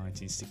December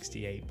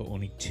 1968, but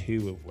only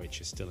 2 of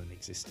which are still in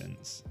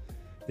existence.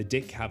 The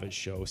Dick Cavett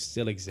Show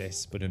still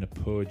exists, but in a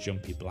poor,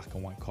 jumpy black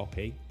and white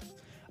copy.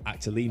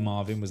 Actor Lee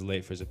Marvin was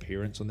late for his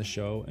appearance on the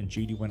show, and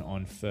Judy went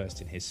on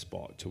first in his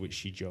spot, to which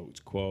she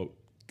joked, quote,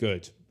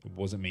 "Good, it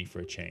wasn't me for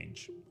a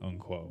change,"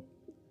 unquote.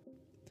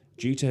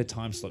 Due to her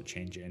time slot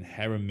changing,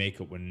 hair and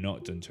makeup were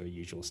not done to her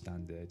usual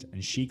standard,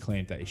 and she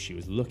claimed that if she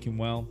was looking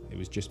well, it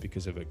was just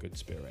because of her good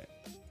spirit.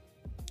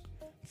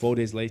 4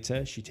 days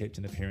later, she taped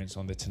an appearance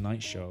on The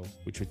Tonight Show,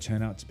 which would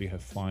turn out to be her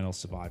final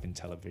surviving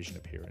television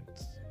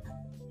appearance.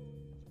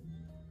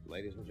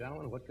 Ladies and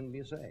gentlemen, what can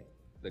you say?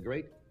 The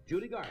great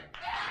Judy Garland.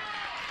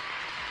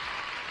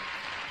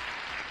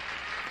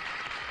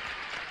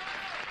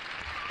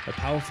 A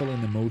powerful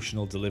and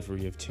emotional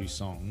delivery of two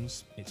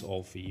songs, It's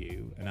All For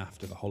You and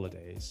After the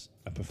Holidays,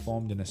 are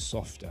performed in a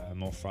softer and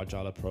more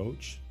fragile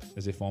approach,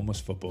 as if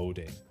almost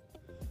foreboding.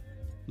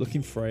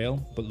 Looking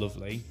frail but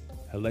lovely,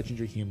 her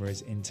legendary humour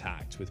is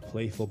intact with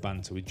playful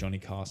banter with Johnny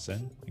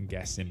Carson and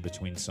guests in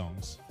between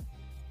songs.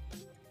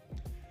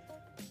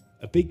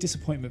 A big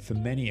disappointment for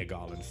many a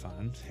Garland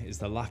fan is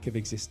the lack of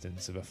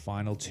existence of a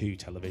final 2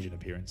 television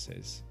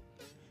appearances.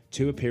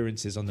 2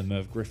 appearances on the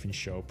Merv Griffin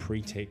Show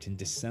pre-taped in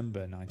December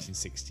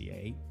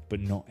 1968, but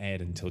not aired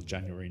until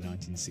January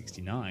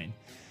 1969,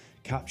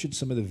 captured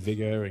some of the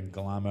vigour and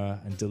glamour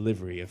and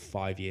delivery of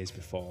 5 years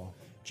before.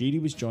 Judy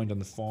was joined on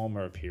the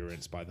former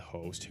appearance by the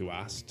host, who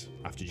asked,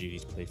 after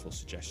Judy's playful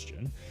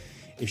suggestion,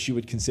 if she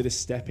would consider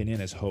stepping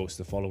in as host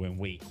the following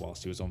week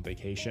whilst he was on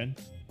vacation.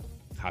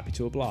 Happy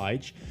to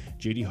oblige,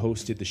 Judy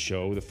hosted the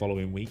show the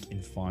following week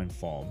in fine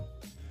form.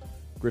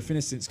 Griffin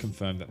has since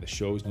confirmed that the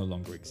shows no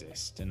longer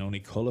exist and only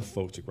colour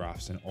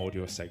photographs and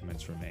audio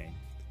segments remain.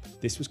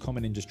 This was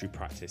common industry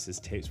practice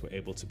as tapes were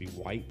able to be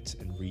wiped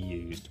and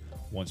reused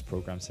once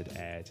programmes had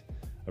aired,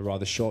 a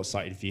rather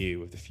short-sighted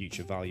view of the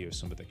future value of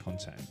some of their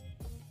content.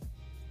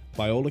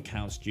 By all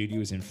accounts, Judy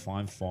was in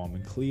fine form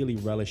and clearly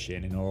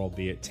relishing in her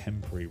albeit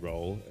temporary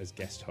role as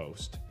guest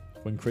host.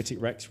 When critic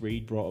Rex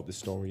Reed brought up the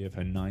story of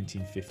her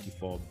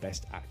 1954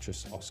 Best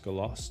Actress Oscar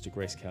loss to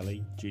Grace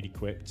Kelly, Judy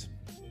quipped,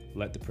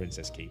 "Let the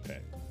princess keep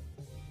it."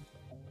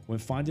 When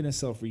finding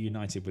herself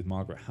reunited with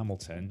Margaret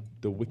Hamilton,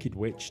 the Wicked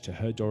Witch, to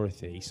her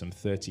Dorothy some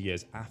 30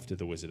 years after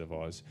The Wizard of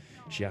Oz,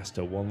 she asked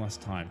her one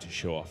last time to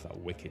show off that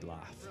wicked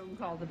laugh. Room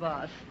called the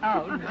boss.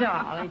 Oh,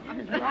 darling,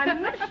 I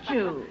missed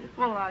you.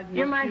 Well,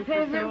 You're my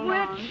favorite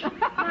witch.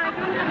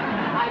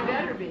 I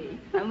better be.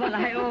 Well,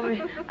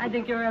 I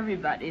think you're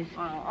everybody's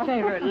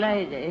favorite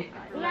lady.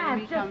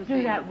 Laugh, just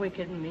do that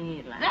wicked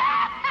me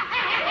laugh.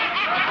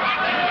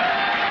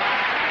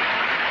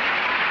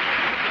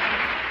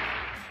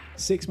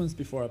 6 months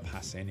before her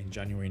passing in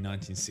January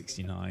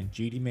 1969,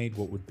 Judy made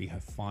what would be her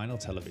final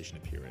television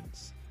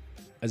appearance.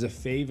 As a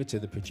favour to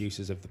the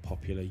producers of the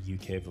popular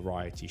UK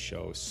variety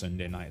show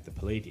Sunday Night at the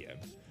Palladium,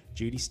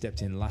 Judy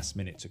stepped in last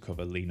minute to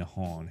cover Lena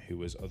Horne, who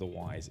was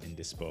otherwise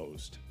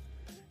indisposed.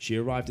 She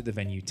arrived at the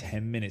venue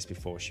 10 minutes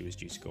before she was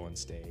due to go on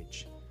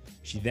stage.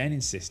 She then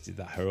insisted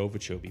that her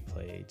overture be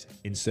played,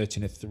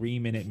 inserting a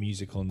 3-minute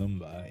musical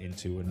number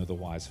into an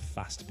otherwise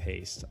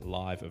fast-paced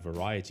live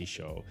variety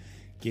show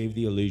gave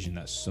the illusion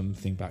that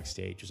something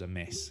backstage was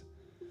amiss.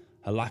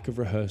 Her lack of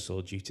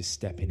rehearsal due to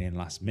stepping in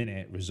last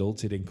minute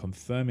resulted in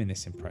confirming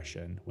this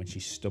impression when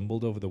she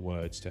stumbled over the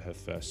words to her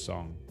first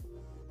song.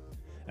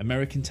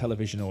 American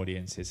television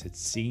audiences had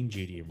seen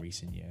Judy in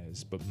recent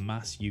years, but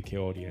mass UK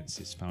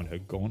audiences found her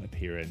gaunt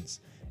appearance,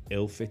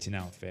 ill-fitting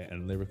outfit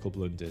and lyrical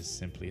blunders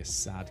simply a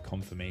sad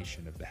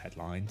confirmation of the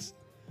headlines.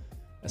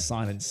 A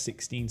silent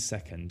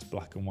 16-second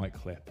black and white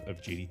clip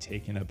of Judy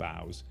taking her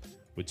bows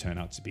would turn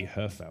out to be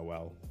her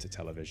farewell to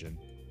television.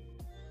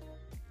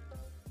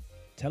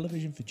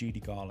 Television for Judy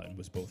Garland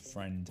was both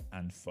friend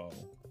and foe.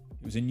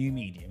 It was a new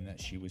medium that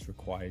she was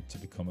required to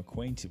become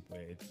acquainted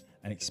with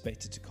and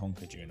expected to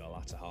conquer during the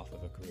latter half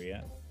of her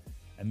career.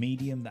 A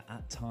medium that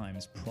at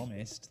times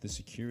promised the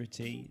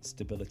security,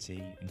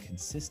 stability and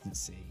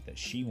consistency that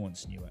she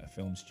once knew at a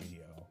film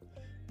studio,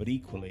 but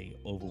equally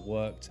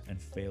overworked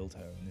and failed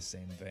her in the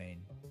same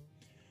vein.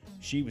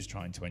 She was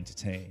trying to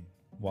entertain,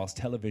 whilst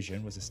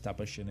television was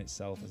establishing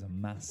itself as a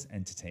mass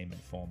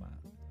entertainment format.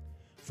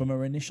 From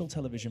her initial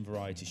television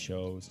variety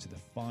shows to the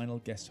final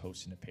guest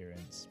hosting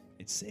appearance,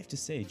 it's safe to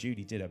say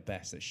Judy did her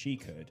best that she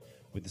could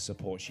with the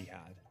support she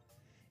had.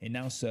 It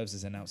now serves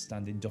as an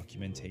outstanding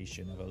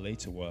documentation of her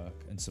later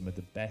work and some of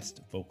the best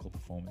vocal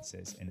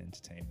performances in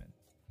entertainment.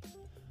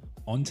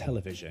 On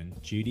television,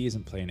 Judy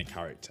isn't playing a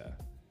character.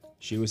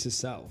 She was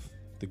herself,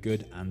 the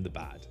good and the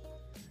bad.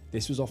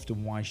 This was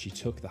often why she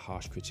took the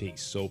harsh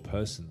critiques so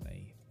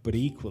personally, but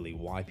equally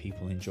why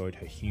people enjoyed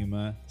her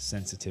humour,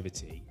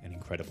 sensitivity, and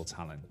incredible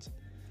talent.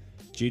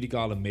 Judy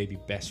Garland may be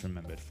best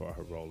remembered for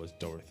her role as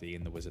Dorothy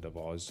in The Wizard of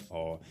Oz,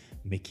 or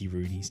Mickey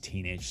Rooney's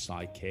teenage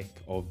sidekick,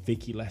 or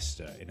Vicky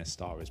Lester in A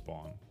Star Is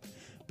Born.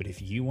 But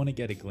if you want to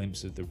get a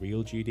glimpse of the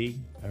real Judy,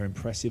 her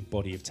impressive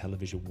body of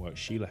television work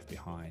she left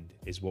behind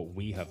is what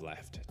we have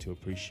left to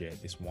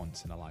appreciate this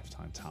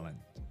once-in-a-lifetime talent.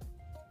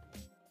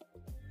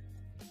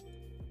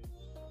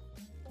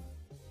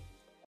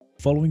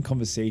 Following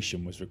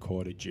conversation was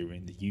recorded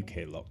during the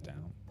UK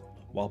lockdown.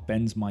 While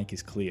Ben's mic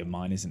is clear,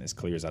 mine isn't as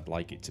clear as I'd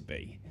like it to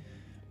be.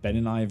 Ben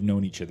and I have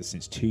known each other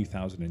since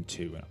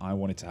 2002, and I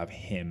wanted to have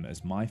him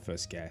as my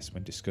first guest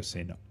when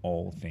discussing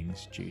all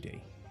things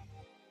Judy.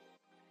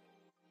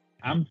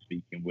 I'm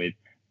speaking with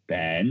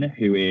Ben,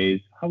 who is,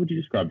 how would you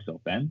describe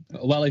yourself, Ben?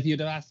 Well, if you'd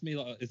have asked me,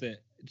 like, is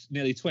it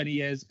nearly 20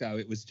 years ago,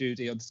 it was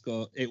Judy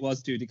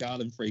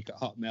Garland Freak at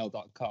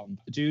hotmail.com.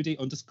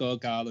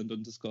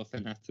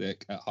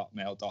 Judy_Garland_fanatic at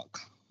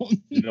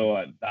hotmail.com. You know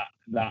what? That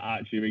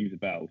actually rings a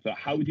bell. So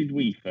how did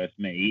we first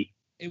meet?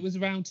 It was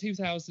around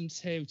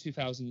 2002,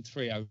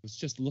 2003. I was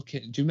just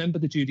looking. Do you remember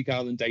the Judy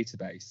Garland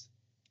database?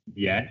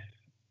 Yes.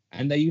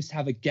 And they used to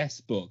have a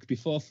guest book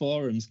before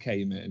forums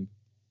came in.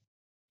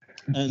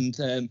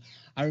 And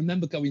I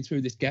remember going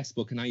through this guest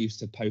book, and I used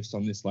to post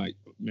on this like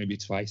maybe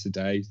twice a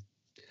day.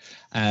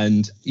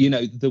 And, you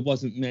know, there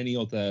wasn't many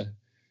other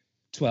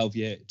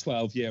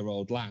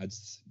 12-year-old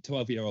lads,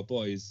 12-year-old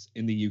boys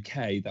in the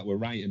UK that were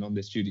writing on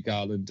this Judy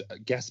Garland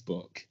guest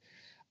book.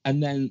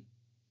 And then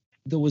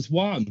there was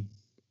one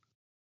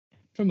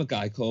from a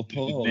guy called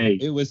Paul,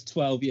 who was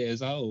 12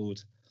 years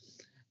old.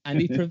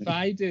 And he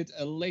provided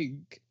a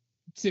link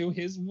to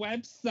his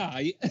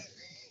website.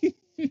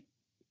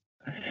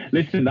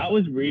 Listen, that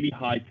was really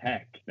high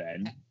tech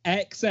then.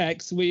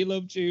 XX, we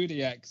love Judy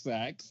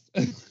XX.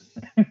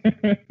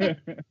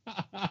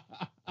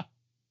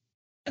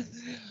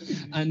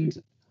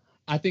 And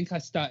I think I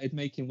started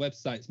making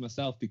websites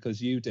myself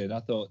because you did. I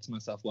thought to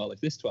myself, well,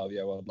 if this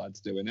 12-year-old lad's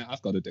doing it,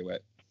 I've got to do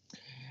it.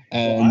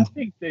 Well, I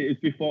think that it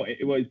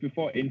was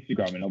before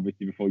Instagram and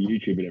obviously before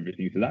YouTube and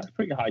everything. So that's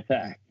pretty high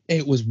tech.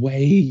 It was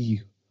way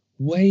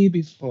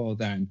before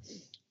then.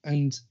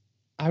 And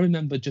I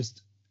remember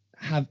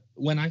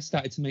when I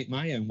started to make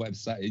my own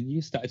website and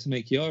you started to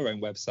make your own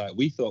website,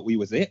 we thought we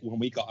was it when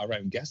we got our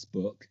own guest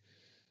book.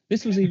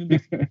 This was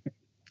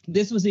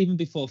even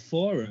before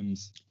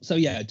forums. So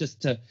yeah,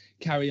 just to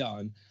carry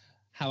on,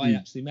 how I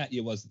actually met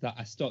you was that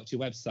I stalked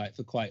your website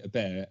for quite a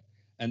bit,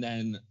 and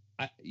then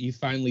you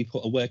finally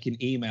put a working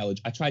email.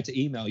 I tried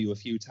to email you a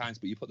few times,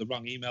 but you put the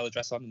wrong email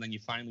address on, and then you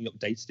finally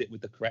updated it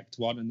with the correct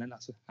one, and then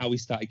that's how we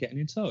started getting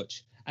in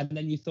touch. And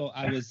then you thought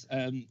I was...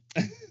 I know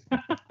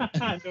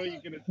what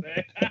you're going to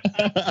say.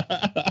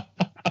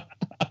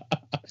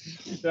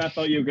 I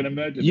thought you were going to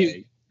murder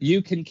me.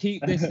 You can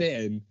keep this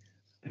in.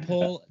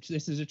 Paul,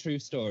 this is a true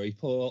story.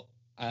 Paul,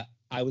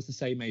 I was the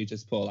same age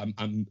as Paul.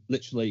 I'm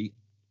literally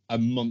a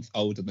month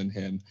older than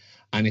him.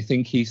 And I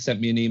think he sent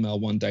me an email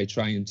one day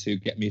trying to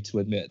get me to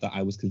admit that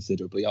I was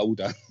considerably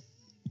older.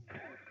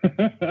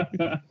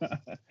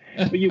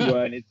 But you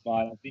weren't. It's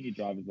fine. I've seen your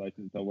driver's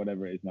license or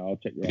whatever it is now. I'll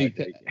check your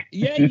ID.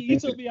 Yeah, you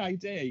took the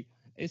ID.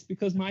 It's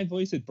because my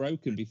voice had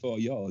broken before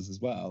yours as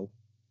well.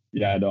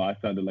 Yeah, no, I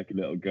sounded like a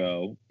little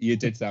girl. You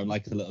did sound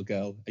like a little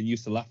girl, and you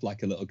used to laugh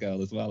like a little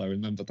girl as well. I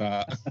remember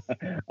that.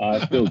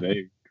 I still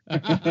do.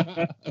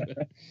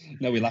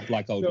 No, we laugh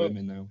like old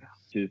women now.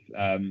 Which is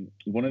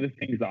one of the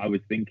things that I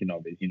was thinking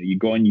of is, you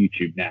go on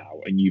YouTube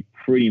now, and you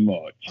pretty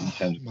much, in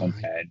terms of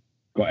content,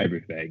 got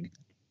everything.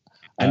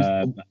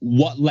 And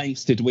what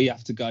lengths did we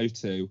have to go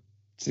to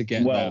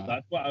get Well,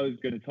 that's what I was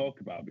going to talk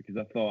about, because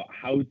I thought,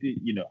 how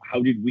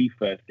did we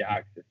first get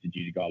access to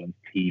Judy Garland's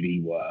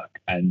TV work?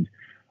 And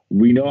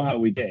we know how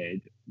we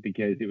did,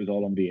 because it was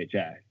all on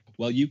VHS.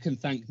 Well, you can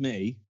thank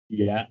me.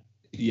 Yeah.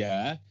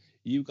 Yeah,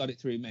 you got it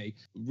through me.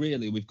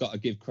 Really, we've got to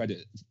give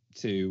credit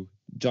to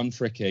John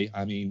Fricke.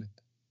 I mean,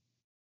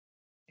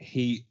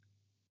 he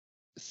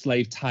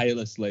slaved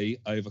tirelessly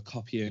over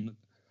copying,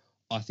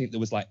 I think there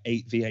was like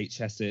 8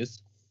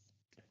 VHSs.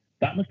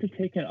 That must have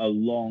taken a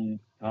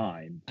long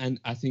time. And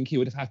I think he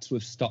would have had to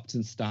have stopped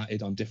and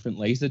started on different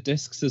laser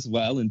discs as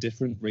well, and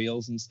different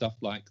reels and stuff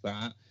like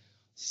that.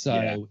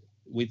 So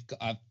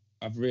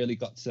I've really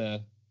got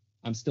to,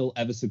 I'm still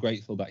ever so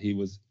grateful that he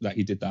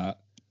did that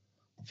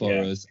for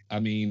us. I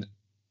mean,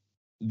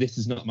 this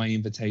is not my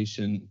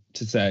invitation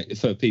to say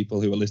for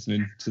people who are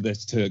listening to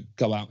this to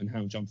go out and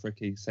have John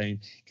Fricke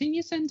saying, can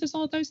you send us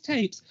all those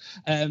tapes?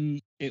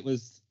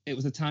 It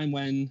was a time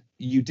when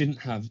you didn't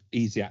have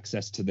easy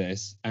access to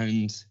this,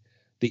 and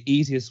the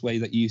easiest way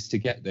that you used to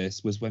get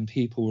this was when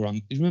people were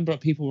on. You remember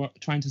people were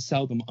trying to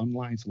sell them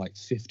online for like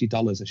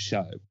 $50 a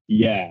show?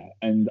 Yeah,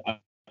 and I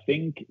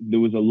think there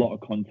was a lot of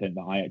content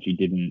that I actually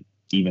didn't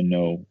even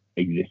know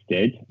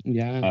existed.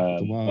 Yeah,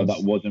 or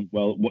that wasn't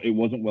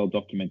well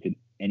documented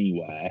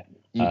anywhere.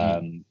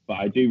 Mm-hmm. But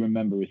I do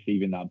remember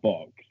receiving that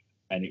box,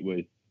 and it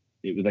was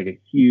like a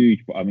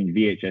huge, I mean,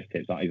 VHS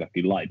tapes aren't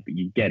exactly light, but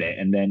you get it.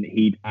 And then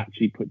he'd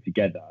actually put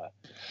together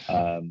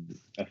a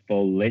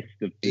full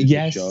list of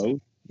shows.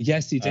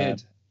 Yes, he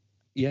did.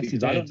 Yes, he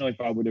did. I don't know if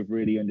I would have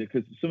really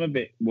because some of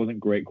it wasn't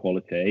great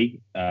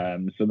quality.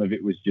 Some of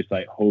it was just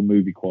like home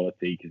movie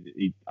quality, because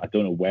I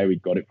don't know where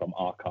he'd got it from,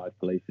 archive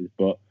places.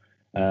 But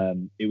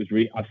it was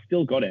really, I've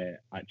still got it,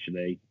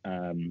 actually.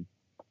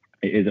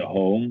 It is at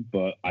home,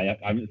 but I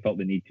haven't felt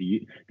the need to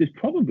use. There's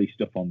probably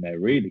stuff on there,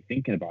 really,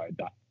 thinking about it,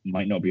 that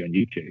might not be on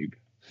YouTube.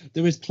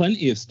 There is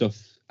plenty of stuff,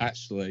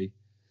 actually,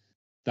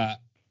 that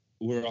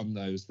were on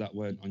those that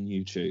weren't on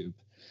YouTube,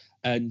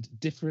 and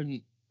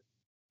different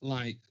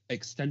like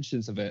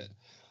extensions of it.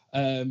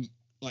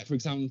 Like, for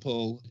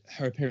example,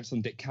 her appearance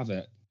on Dick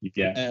Cavett.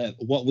 Yeah.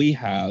 What we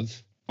have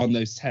on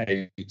those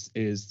tapes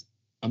is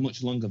a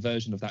much longer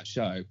version of that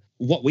show.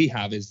 What we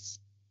have is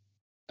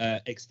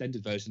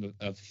extended version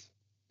of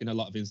in a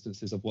lot of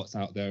instances of what's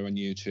out there on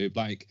YouTube.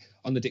 Like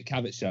on the Dick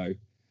Cavett show,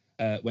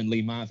 when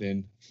Lee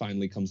Marvin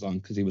finally comes on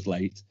because he was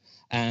late,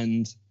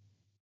 and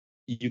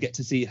you get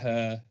to see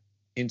her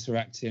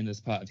interacting as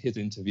part of his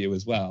interview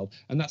as well,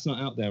 and that's not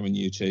out there on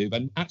YouTube.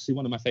 And actually,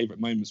 one of my favourite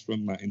moments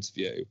from that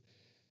interview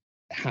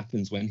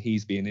happens when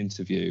he's being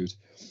interviewed,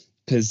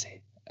 because,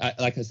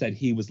 like I said,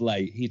 he was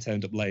late. He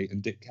turned up late,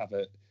 and Dick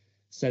Cavett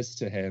says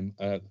to him,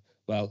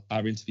 "Well,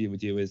 our interview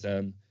with you is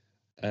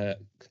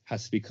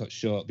has to be cut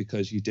short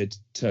because you did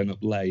turn up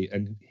late."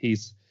 And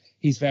he's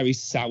very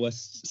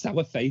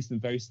sour-faced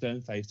and very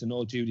stern-faced, and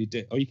all you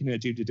can hear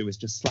Judy do is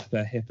just slap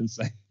her hip and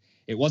say,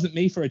 "It wasn't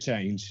me for a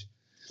change."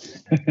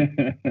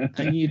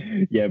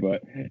 Yeah,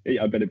 but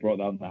I bet it brought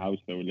down the house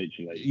though,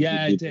 literally.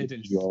 Yeah, it did.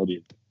 It's the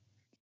audience.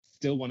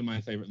 Still one of my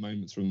favourite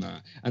moments from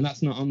that, and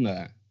that's not on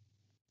there.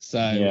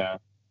 So yeah,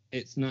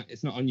 it's not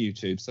on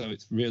YouTube. So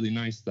it's really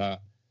nice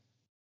that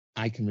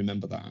I can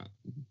remember that.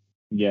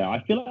 Yeah,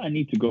 I feel like I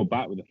need to go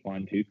back with a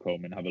fine-tooth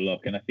comb and have a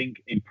look. And I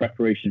think in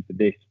preparation for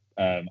this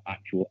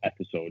actual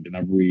episode, and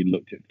I've really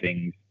looked at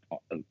things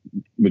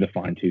with a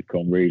fine-tooth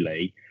comb,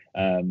 really.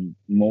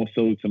 More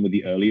so some of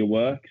the earlier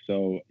work.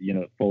 So,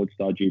 Ford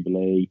Star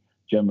Jubilee,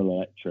 General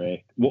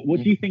Electric.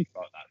 What do you think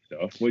about that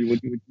stuff? What do you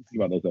think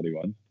about those early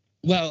ones?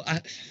 Well,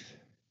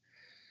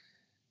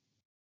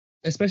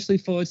 especially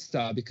Ford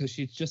Star, because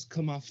she'd just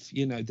come off,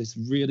 this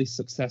really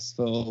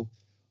successful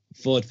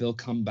vaudeville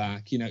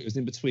comeback. It was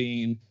in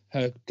between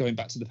her going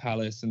back to the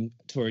Palace and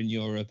touring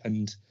Europe,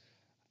 and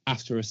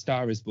after A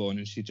Star Is Born,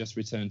 and she just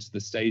returned to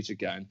the stage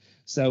again.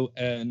 So,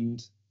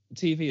 and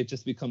TV had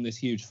just become this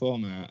huge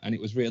format, and it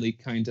was really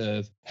kind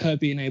of her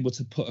being able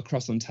to put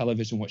across on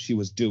television what she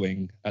was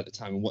doing at the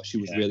time and what she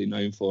was really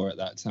known for at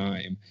that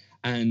time.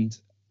 And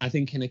I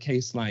think in a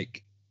case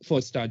like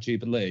Ford Star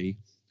Jubilee,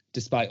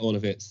 despite all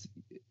of its,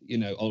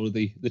 all of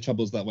the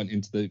troubles that went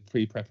into the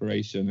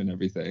pre-preparation and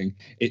everything,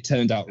 it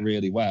turned out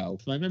really well.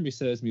 If my memory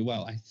serves me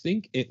well, I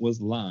think it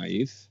was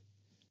live,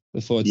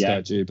 the Ford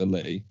Star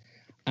Jubilee.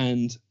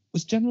 And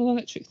was General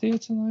Electric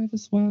Theatre live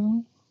as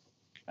well?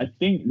 I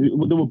think they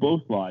were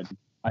both live.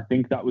 I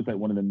think that was like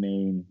one of the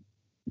main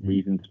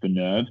reasons for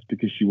nerves,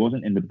 because she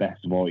wasn't in the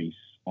best voice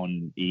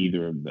on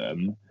either of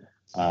them.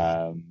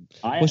 I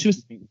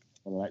think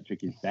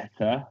Electric is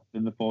better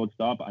than the Ford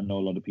Star, but I know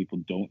a lot of people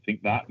don't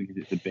think that because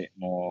it's a bit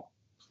more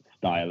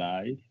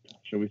stylized,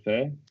 shall we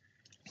say?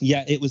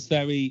 Yeah,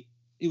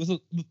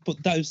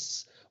 but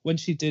those, when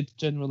she did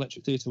General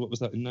Electric Theatre, what was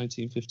that, in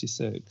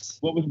 1956?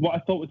 What I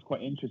thought was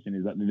quite interesting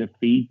is that the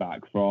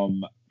feedback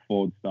from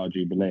Ford Star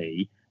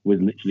Jubilee was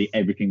literally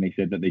everything they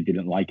said that they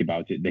didn't like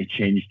about it. They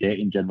changed it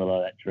in General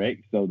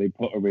Electric. So they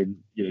put her in,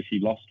 she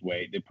lost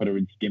weight. They put her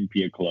in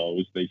skimpier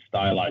clothes. They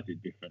stylized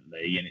it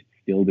differently, and it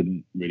still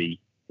didn't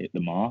really hit the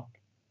mark.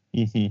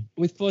 Mm-hmm.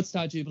 With Ford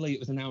Star Jubilee, it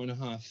was an hour and a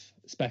half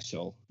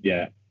special.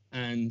 Yeah.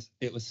 And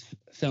it was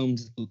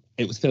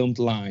filmed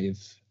live,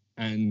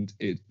 and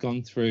it'd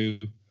gone through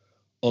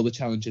all the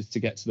challenges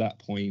to get to that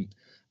point.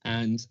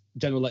 And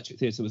General Electric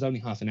Theatre was only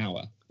half an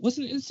hour.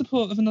 Wasn't it in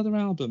support of another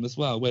album as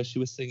well, where she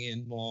was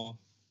singing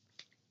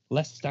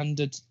less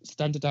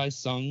standardized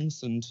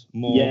songs and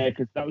more? Yeah,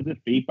 because that was the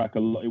feedback.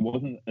 It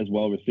wasn't as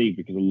well received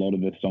because a lot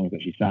of the songs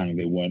that she sang,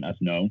 they weren't as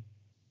known.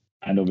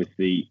 And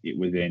obviously it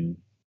was in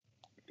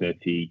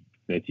 30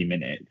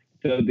 minutes.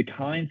 So the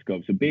kind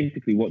scope, so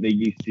basically what they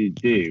used to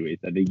do is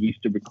that they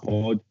used to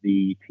record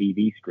the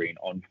TV screen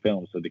on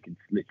film so they can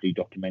literally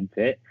document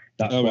it.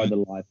 That's why the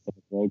live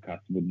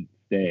broadcast wouldn't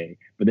stay.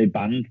 But they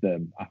banned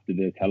them after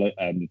the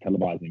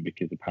televising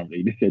because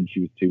apparently they said she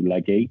was too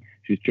leggy.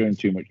 She was showing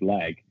too much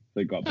leg,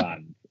 so it got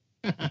banned.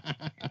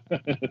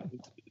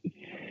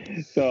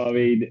 So, I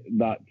mean,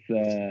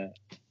 that's,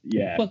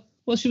 yeah.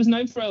 Well, she was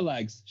known for her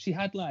legs. She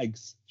had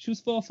legs. She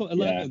was 4'11".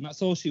 Yeah.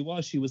 That's all she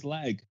was. She was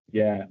leg.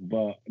 Yeah,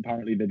 but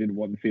apparently they didn't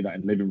want to see that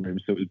in living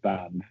rooms, so it was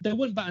banned. They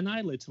wouldn't bat an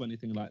eyelid to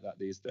anything like that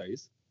these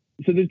days.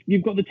 So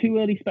you've got the two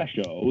early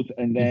specials,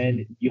 and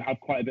then you have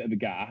quite a bit of a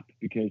gap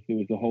because there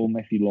was a whole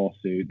messy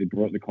lawsuit. They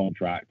broke the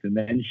contract, and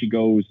then she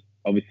goes,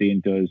 obviously,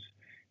 and does,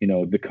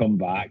 the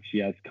comeback. She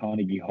has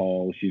Carnegie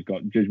Hall. She's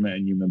got Judgment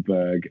at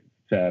Nuremberg,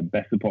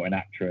 Best Supporting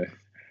Actress,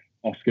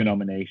 Oscar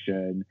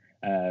nomination.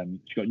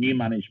 She's got new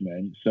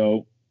management.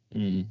 So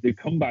the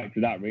comeback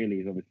to that really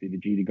is obviously the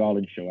Judy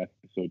Garland show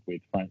episode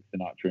with Frank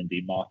Sinatra and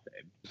Dean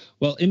Martin.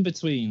 Well, in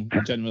between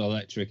General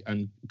Electric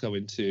and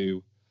going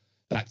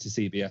back to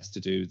CBS to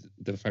do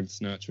the Frank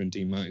Sinatra and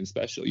Dean Martin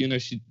special,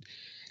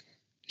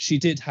 she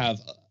did have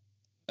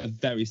a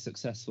very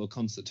successful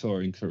concert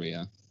touring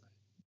career.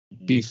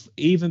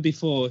 Even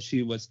before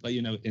she was,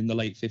 in the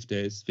late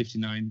 50s,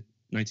 59,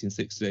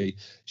 1960,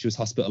 she was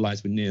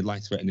hospitalized with near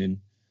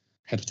life-threatening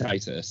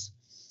hepatitis.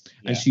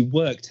 And she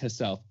worked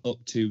herself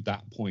up to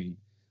that point.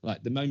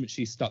 Like, the moment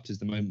she stopped is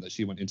the moment that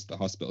she went into the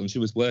hospital, and she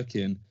was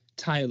working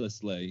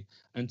tirelessly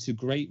and to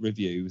great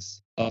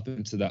reviews up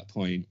until that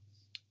point.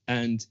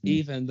 And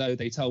even though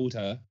they told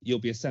her, you'll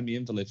be a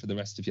semi-invalid for the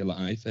rest of your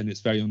life, and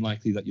it's very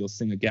unlikely that you'll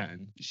sing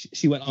again,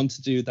 she went on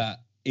to do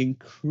that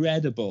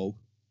incredible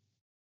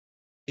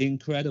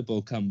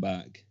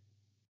comeback.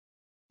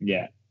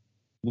 Yeah.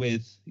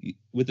 With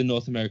the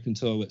North American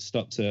tour, which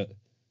stopped at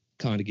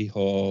Carnegie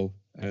Hall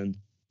and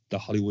the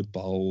Hollywood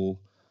Bowl,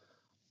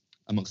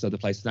 amongst other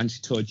places. And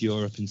she toured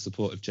Europe in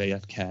support of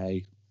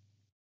JFK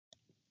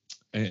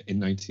in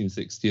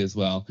 1960 as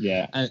well.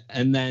 Yeah.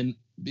 And then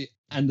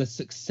the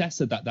success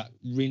of that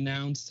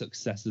renowned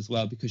success as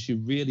well, because she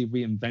really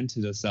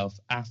reinvented herself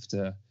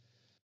after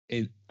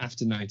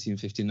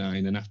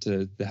 1959 and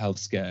after the health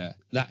scare.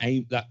 That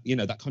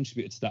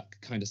contributed to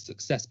that kind of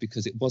success,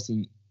 because it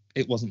wasn't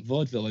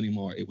vaudeville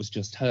anymore. It was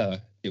just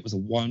her. It was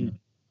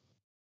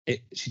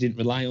she didn't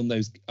rely on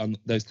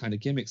those kind of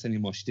gimmicks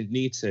anymore. She didn't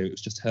need to. It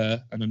was just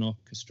her and an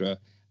orchestra,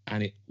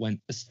 and it went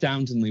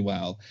astoundingly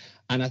well.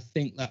 And I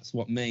think that's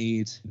what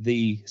made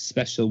the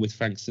special with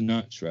Frank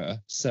Sinatra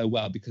so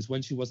well, because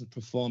when she wasn't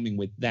performing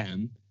with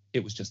them,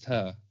 it was just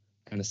her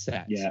and a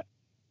set. Yeah.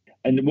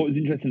 And what was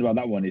interesting about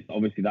that one is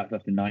obviously that's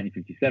after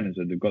 1957,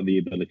 so they've got the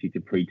ability to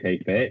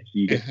pre-tape it. So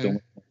you get so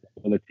much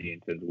flexibility in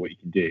terms of what you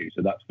can do.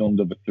 So that's filmed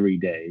over 3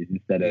 days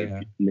instead of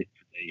literally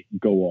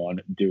go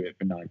on, do it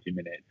for 90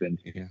 minutes. And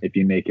if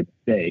you make a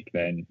mistake,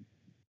 then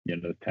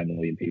there's 10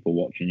 million people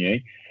watching you.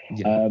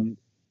 Yeah.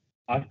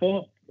 I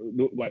thought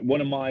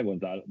one of my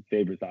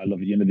favorites that I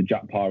love is the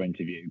Jack Parr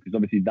interview, because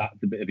obviously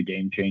that's a bit of a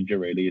game changer,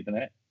 really, isn't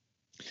it?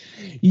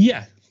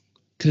 Yeah,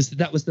 because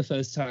that was the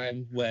first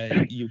time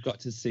where you got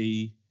to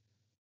see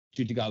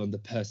Judy Garland, the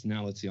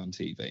personality on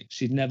TV.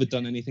 She'd never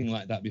done anything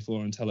like that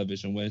before on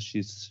television, where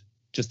she's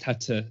just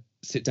had to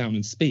sit down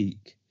and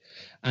speak.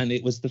 And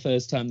it was the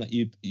first time that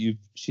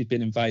she'd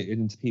been invited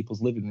into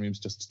people's living rooms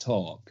just to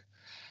talk.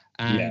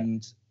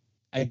 And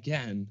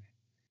again,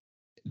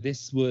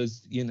 this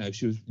was,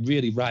 she was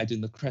really riding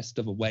the crest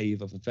of a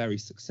wave of a very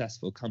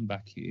successful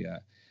comeback here.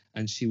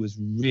 And she was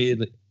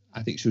really,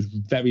 I think she was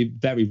very,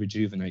 very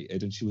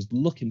rejuvenated, and she was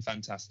looking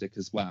fantastic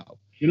as well.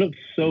 She looked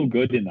so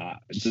good in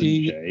that, doesn't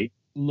she?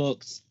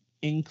 Looks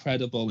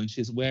incredible, and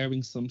she's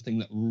wearing something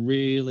that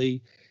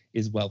really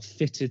is well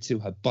fitted to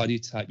her body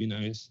type.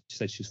 She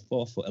said she's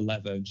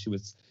 4'11", she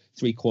was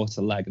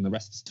 3/4 leg and the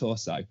rest is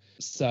torso.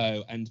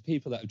 So, and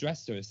people that have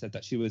dressed her have said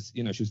that she was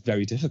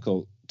very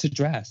difficult to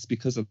dress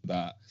because of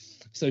that.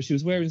 So she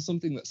was wearing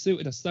something that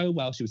suited her so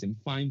well. She was in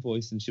fine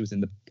voice, and she was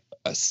in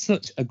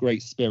such a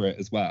great spirit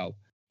as well.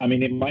 I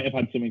mean, it might have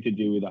had something to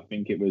do with, I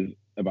think it was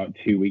about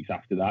 2 weeks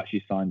after that,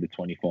 she signed the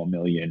 $24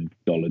 million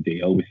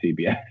deal with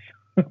CBS.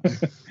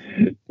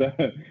 So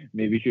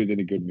maybe she was in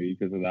a good mood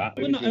because of that.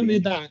 Well, not only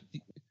that,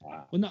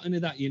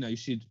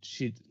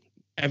 she'd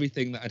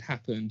everything that had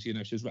happened, she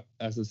was,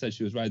 as I said,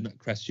 she was riding that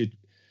crest. She'd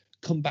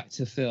come back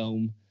to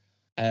film,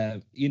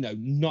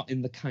 not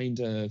in the kind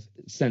of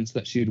sense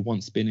that she'd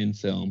once been in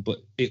film, but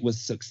it was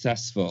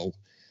successful.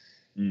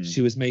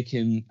 She was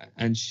making,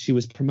 and she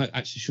was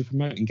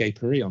promoting Gay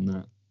Paris on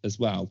that as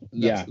well.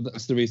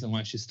 That's the reason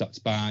why she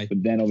stopped by.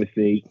 But then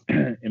obviously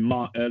in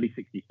early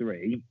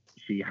 63,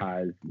 she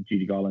has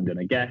Judy Garland and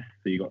a guest.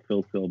 So you got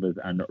Phil Silvers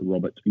and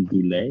Robert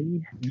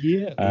Goulet.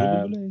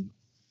 Yeah. Do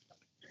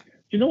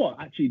you know what?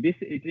 Actually,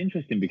 it's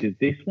interesting because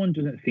this one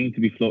doesn't seem to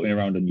be floating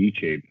around on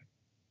YouTube.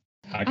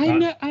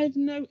 I've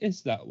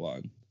noticed that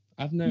one.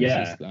 I've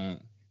noticed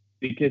that.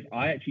 Because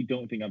I actually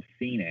don't think I've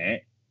seen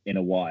it in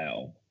a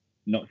while.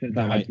 Not since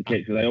I had the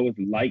kids, because I always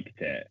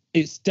liked it.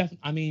 It's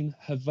definitely,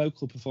 her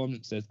vocal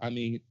performances,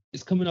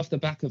 it's coming off the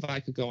back of I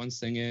Could Go On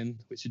Singing,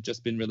 which had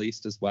just been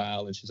released as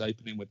well, and she's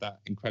opening with that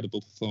incredible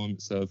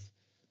performance of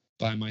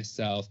By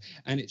Myself.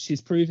 And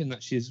she's proving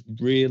that she's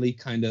really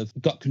kind of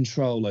got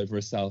control over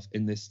herself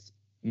in this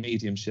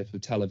mediumship of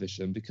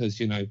television,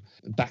 because,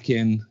 back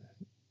in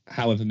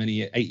however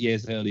many, 8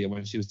 years earlier,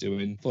 when she was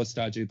doing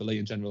 4-Star Jubilee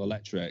and General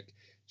Electric,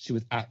 she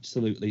was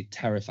absolutely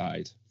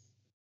terrified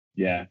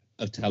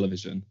of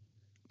television.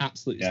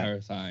 Absolutely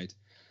terrified.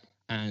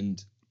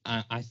 And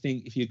I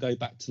think if you go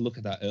back to look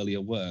at that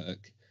earlier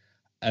work,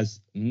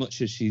 as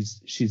much as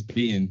she's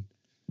being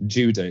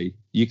Judy,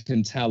 you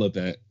can tell a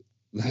bit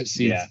that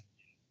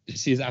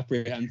she's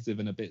apprehensive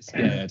and a bit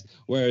scared.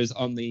 Whereas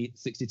on the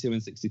 62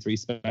 and 63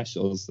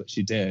 specials that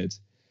she did,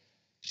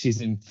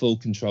 she's in full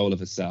control of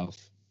herself.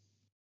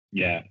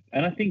 Yeah,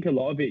 and I think a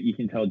lot of it you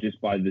can tell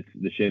just by the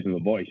shape of her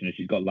voice.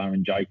 She's got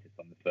laryngitis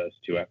on the first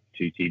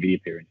two TV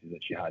appearances that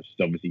she has.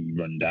 She's obviously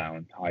run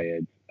down,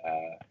 tired,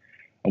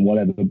 and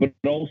whatever. But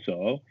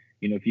also,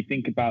 if you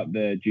think about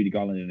the Judy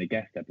Garland in the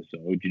guest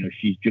episode,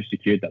 she's just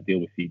secured that deal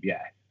with CBS.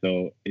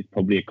 So it's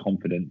probably a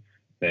confidence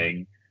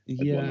thing as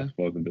well, I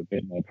suppose, a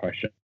bit more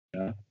pressure.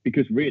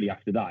 Because really,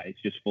 after that,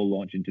 it's just full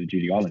launch into the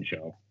Judy Garland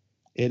show.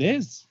 It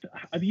is.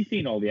 Have you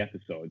seen all the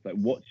episodes?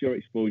 What's your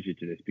exposure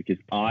to this? Because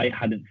I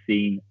hadn't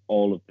seen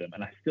all of them,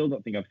 and I still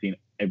don't think I've seen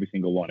every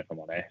single one, if I'm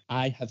honest.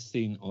 I have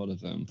seen all of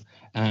them,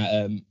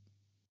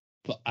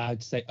 but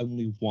I'd say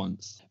only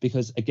once,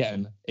 because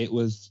again, it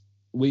was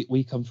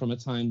we come from a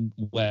time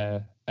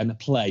where, and a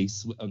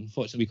place.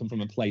 Unfortunately, we come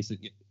from a place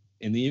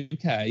in the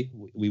UK.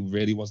 We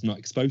really was not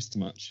exposed to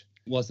much.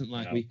 It wasn't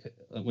like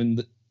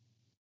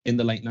in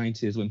the late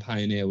 90s, when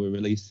Pioneer were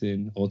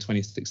releasing all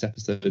 26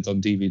 episodes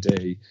on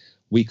DVD,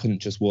 we couldn't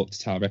just walk to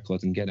Tower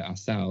Records and get it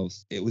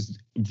ourselves. It was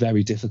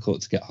very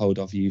difficult to get hold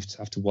of. You used to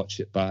have to watch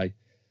it by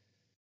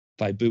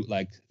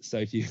bootleg. So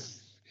if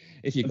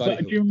if you got But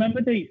it. do you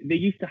remember they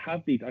used to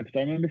have these? Because I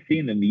remember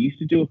seeing them. They used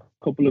to do a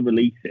couple of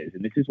releases,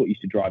 and this is what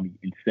used to drive me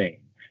insane.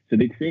 So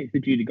they'd say it's the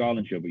Judy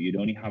Garland show, but you'd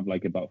only have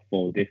like about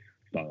 4 discs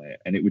on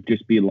it, and it would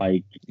just be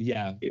like,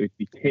 it would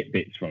be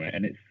tidbits from it,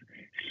 and it's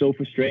so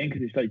frustrating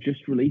because it's like,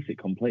 just release it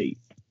complete.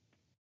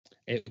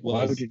 It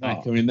Why would was. you I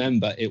not? can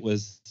remember it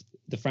was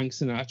the Frank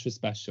Sinatra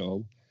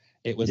special.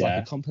 It was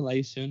like a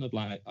compilation of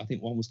like, I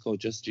think one was called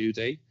Just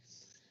Judy.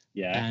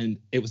 Yeah. And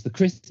it was the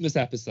Christmas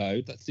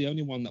episode. That's the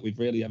only one that we've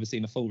really ever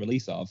seen a full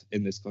release of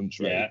in this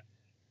country. Yeah.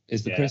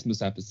 Is the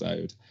Christmas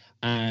episode.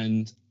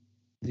 And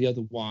the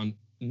other one,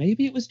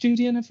 maybe it was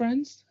Judy and her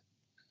friends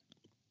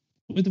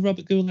with the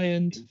Robert Goulet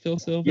and Phil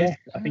Silvers. Yes,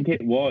 I think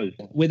it was.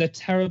 With a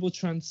terrible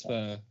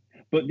transfer.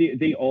 But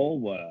they all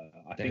were.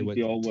 They were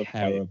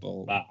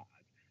terrible. Quite bad.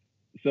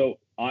 So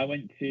I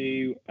went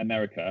to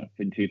America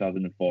in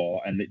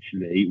 2004 and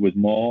literally was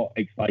more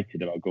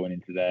excited about going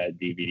into their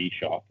DVD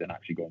shop than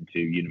actually going to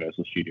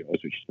Universal Studios,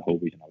 which is the whole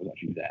reason I was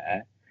actually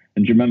there.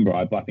 And do you remember,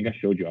 I think I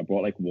showed you, I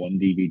bought like 1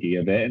 DVD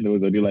of it, and there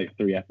was only like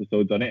 3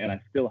 episodes on it, and I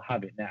still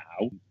have it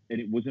now. And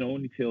it wasn't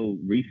only till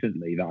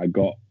recently that I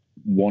got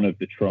one of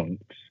the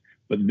trunks,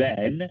 but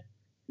then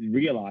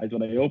realized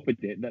when I opened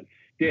it that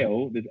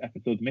still there's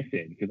episodes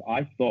missing, because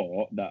I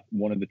thought that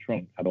one of the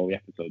trunks had all the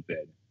episodes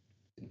in.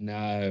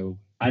 No.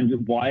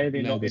 And why are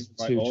they not in the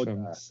right 2 order?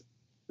 trunks.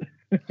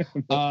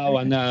 Oh,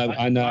 I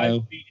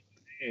know.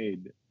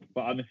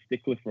 But I'm a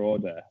stickler for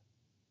order.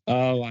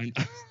 Oh, I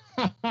know.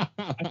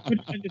 I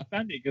couldn't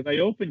understand it because I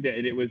opened it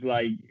and it was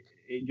like,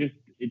 it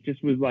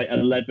just was like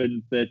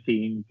 11,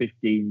 13,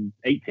 15,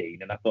 18.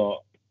 And I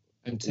thought,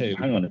 and 2.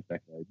 Hang on a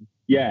second.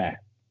 Yeah,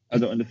 I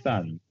don't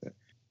understand.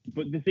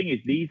 But the thing is,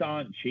 these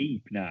aren't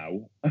cheap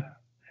now.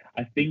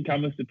 I think I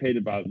must have paid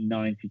about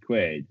 90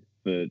 quid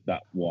for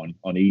that one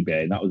on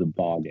eBay, and that was a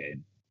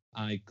bargain.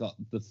 I got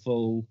the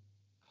full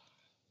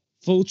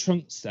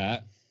trunk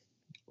set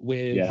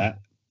with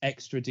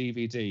extra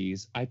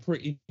DVDs. I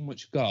pretty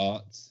much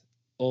got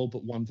all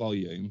but 1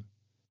 volume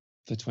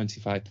for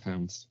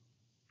 £25.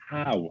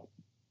 How?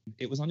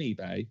 It was on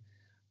eBay,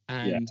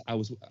 and I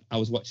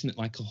was watching it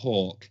like a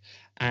hawk,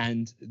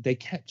 and they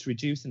kept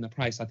reducing the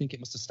price. I think it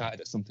must have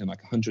started at something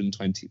like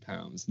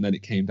 £120, and then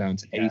it came down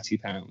to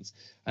 £80,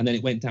 and then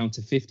it went down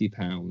to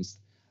 £50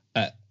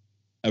 at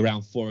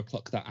around 4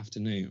 o'clock that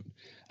afternoon.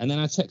 And then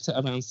I checked it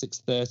around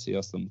 6:30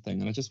 or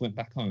something, and I just went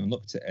back on and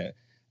looked at it,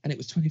 and it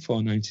was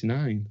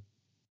 £24.99.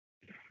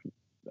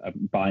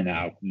 Buy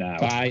now.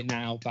 Buy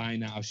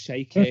now. I was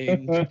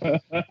shaking.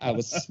 I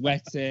was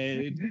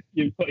sweating.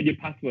 You put your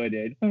password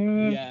in.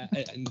 Yeah,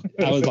 and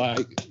I was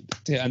like,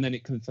 and then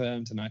it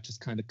confirmed, and I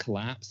just kind of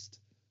collapsed.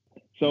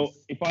 So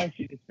if I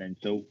see this then,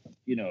 so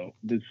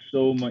there's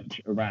so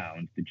much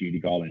around the Judy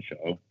Garland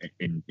show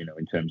in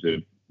terms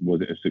of,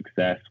 was it a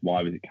success?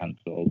 Why was it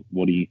cancelled?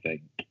 What do you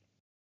think?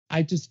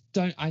 I just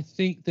don't. I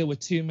think there were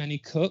too many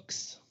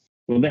cooks.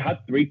 Well, they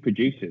had 3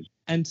 producers.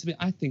 And to me,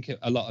 I think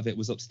a lot of it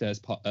was upstairs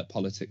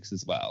politics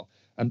as well.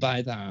 And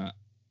by that,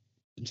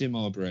 Jim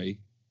Aubrey,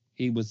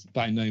 he was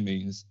by no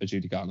means a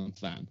Judy Garland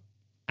fan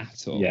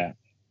at all. Yeah.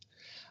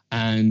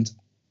 And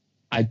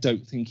I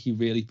don't think he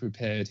really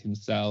prepared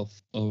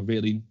himself or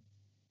really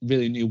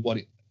knew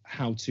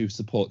how to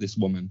support this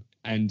woman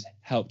and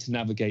help to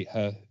navigate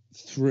her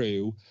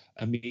through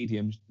a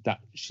medium that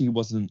she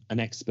wasn't an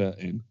expert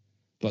in,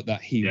 but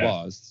that he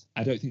was.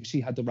 I don't think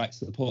she had the right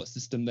support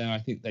system there. I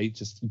think they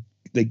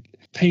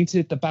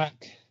painted the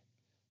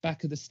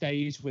back of the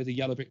stage with a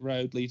yellow brick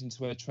road leading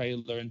to her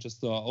trailer and just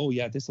thought, oh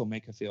yeah, this will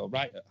make her feel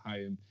right at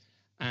home.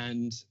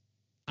 And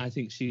I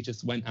think she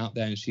just went out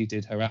there and she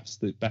did her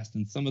absolute best.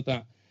 And some of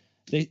that,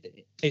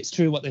 it's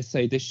true what they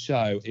say, this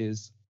show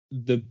is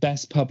the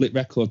best public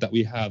record that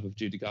we have of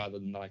Judy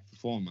Garland live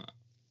performer.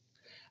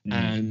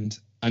 And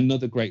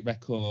another great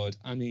record,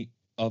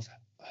 of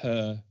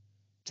her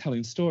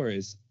telling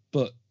stories,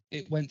 but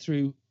it went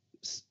through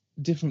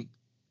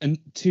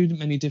too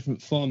many different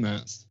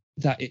formats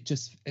that it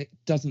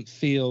doesn't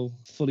feel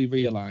fully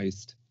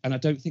realized. And I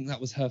don't think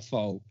that was her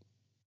fault.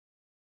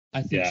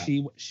 I think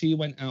she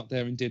went out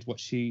there and did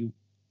what she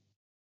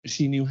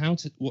knew how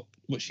to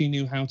what she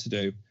knew how to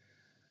do.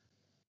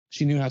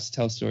 She knew how to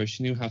tell stories.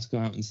 She knew how to go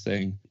out and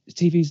sing.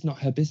 TV's not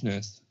her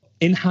business.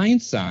 In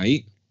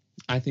hindsight,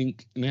 I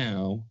think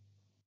now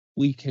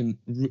we can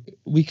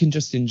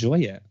just enjoy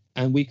it,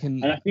 and we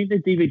can. And I think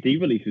the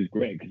DVD release was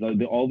great because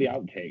all the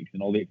outtakes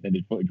and all the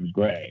extended footage was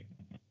great.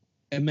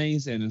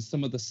 Amazing, and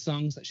some of the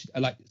songs that she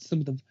like, some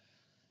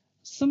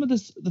of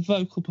the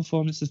vocal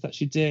performances that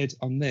she did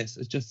on this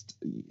are just,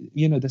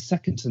 they're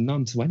second to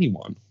none to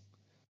anyone.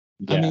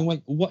 Yeah. I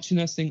mean, watching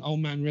her sing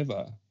 "Old Man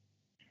River."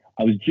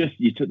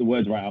 You took the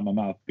words right out of my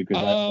mouth because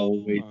I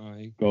always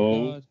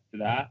go to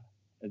that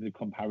as a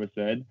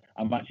comparison.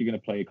 I'm actually going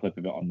to play a clip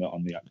of it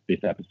on this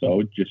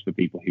episode just for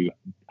people who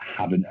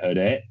haven't heard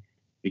it,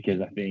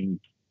 because I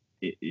think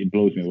it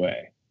blows me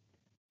away.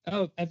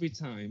 Oh, every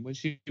time when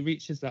she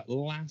reaches that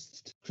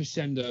last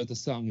crescendo of the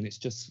song, and it's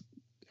just,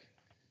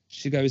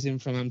 she goes in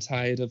from "I'm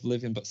tired of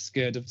living but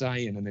scared of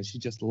dying," and then she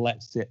just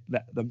let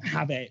them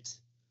have it.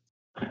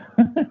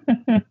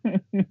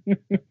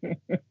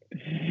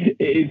 It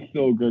is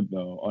so good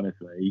though,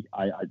 honestly.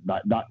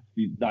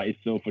 That is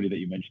so funny that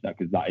you mentioned that,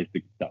 because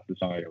that's the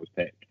song I always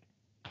pick.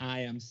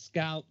 I am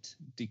scalped,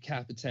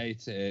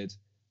 decapitated,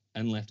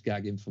 and left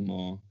gagging for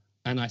more.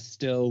 And I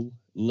still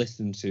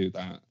listen to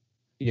that,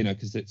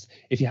 because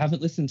if you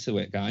haven't listened to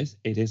it, guys,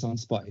 it is on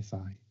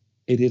Spotify.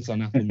 It is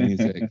on Apple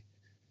Music.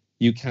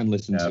 You can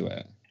listen to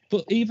it.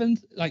 But even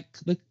like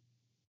the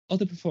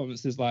other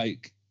performances,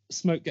 like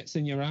Smoke Gets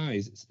in Your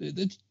Eyes,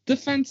 they're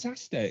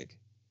fantastic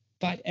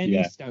by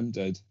any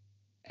standard.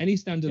 Any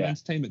standard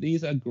entertainment.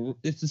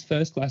 This is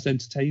first class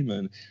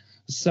entertainment.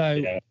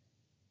 So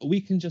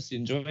we can just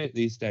enjoy it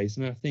these days.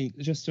 And I think,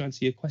 just to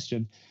answer your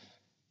question,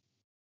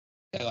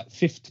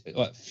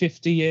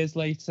 50 years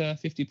later,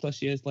 50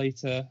 plus years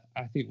later,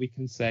 I think we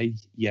can say,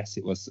 yes,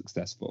 it was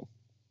successful.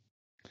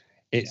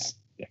 It's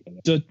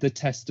stood the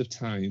test of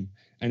time,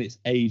 and it's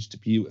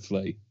aged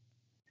beautifully.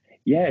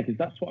 Yeah, because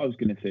that's what I was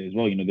going to say as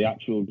well. The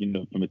actual,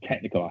 from a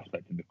technical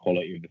aspect and the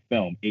quality of the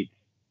film,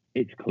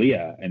 it's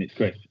clear and it's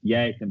crisp.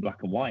 Yeah, it's in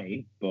black and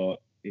white, but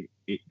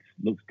it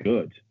looks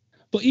good.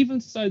 But even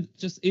so,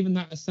 just even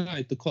that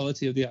aside, the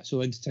quality of the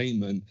actual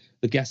entertainment,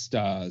 the guest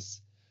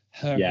stars,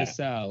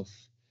 herself,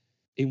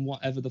 in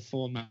whatever the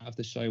format of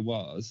the show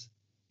was,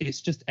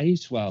 it's just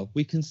aged well.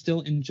 We can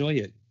still enjoy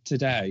it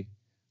today,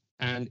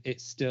 and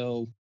it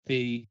still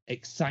be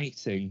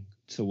exciting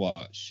to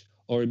watch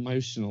or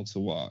emotional to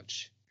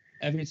watch.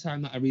 Every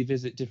time that I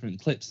revisit different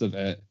clips of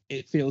it,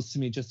 it feels to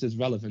me just as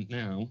relevant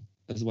now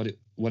as what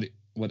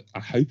I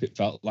hope it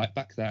felt like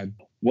back then.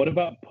 What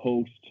about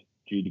post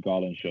Judy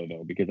Garland show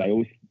though? Because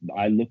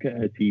I look at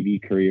her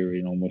TV career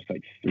in almost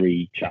like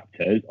 3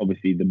 chapters.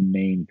 Obviously, the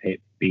main pit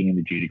being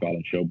the Judy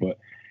Garland show, but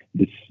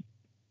there's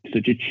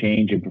such a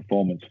change in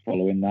performance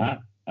following that,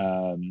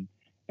 and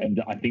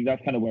I think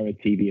that's kind of where her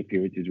TV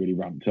appearances really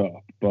ramped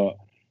up. But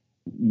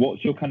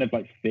what's your kind of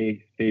like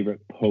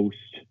favorite post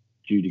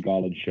Judy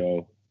Garland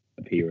show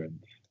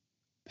appearance?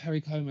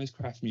 Perry Como's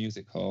Craft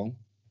Music Hall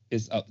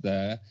is up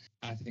there.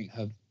 I think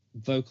her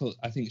vocal,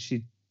 I think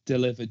she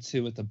delivered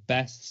 2 of the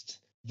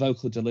best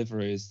vocal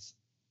deliveries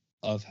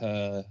of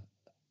her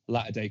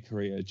latter day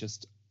career,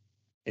 just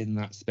in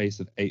that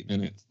space of 8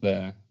 minutes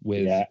there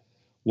with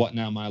What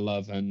Now My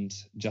Love and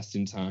Just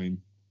in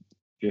Time.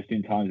 Just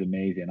in Time's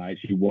amazing. I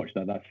actually watched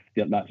that. That's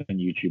on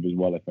YouTube as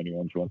well if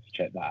anyone wants to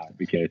check that out,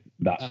 because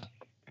that's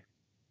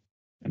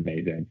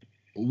amazing.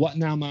 What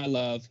Now My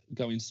Love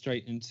going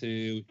straight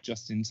into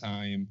Just in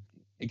Time,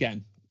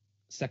 again,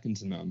 second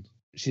to none.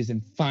 She's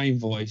in fine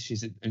voice,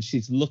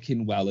 she's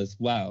looking well as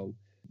well.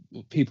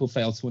 What people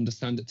fail to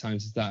understand at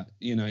times is that,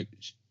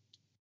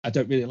 I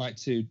don't really like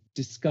to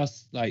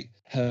discuss like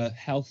her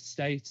health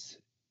state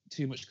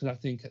too much, because I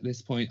think at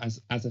this point,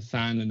 as a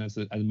fan and as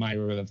an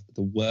admirer of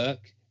the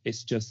work, it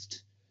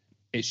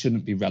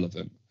shouldn't be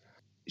relevant.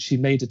 She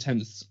made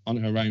attempts on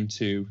her own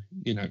to,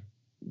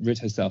 rid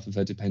herself of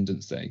her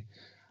dependency.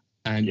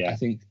 And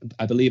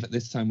I believe at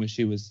this time when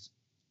she was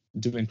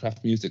doing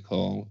Craft Music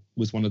Hall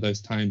was one of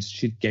those times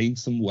she'd gained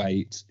some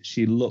weight.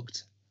 She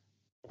looked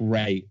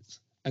great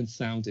and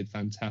sounded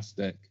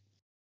fantastic.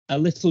 A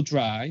little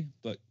dry,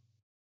 but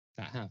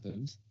that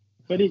happens.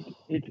 But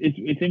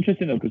it's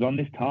interesting though, because on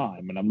this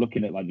time, and I'm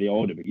looking at like the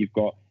order, but you've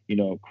got,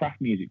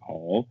 Craft Music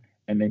Hall,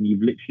 and then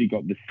you've literally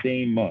got the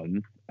same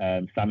month,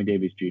 Sammy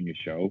Davis Jr.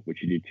 show,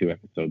 which you did 2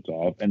 episodes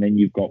of, and then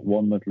you've got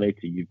 1 month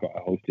later, you've got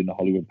a host in the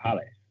Hollywood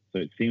Palace. So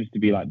it seems to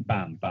be like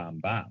bam, bam,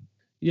 bam.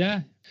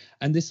 Yeah,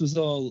 and this was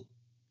all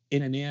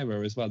in an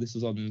era as well. This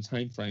was all in a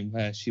time frame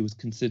where she was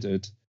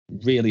considered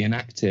really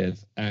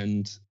inactive,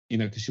 and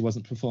because she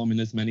wasn't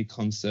performing as many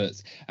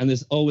concerts. And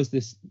there's always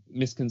this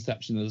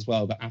misconception as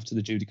well that after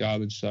the Judy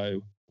Garland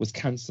show was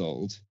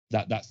cancelled,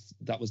 that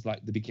was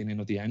like the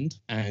beginning of the end,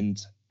 and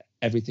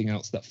everything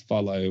else that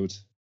followed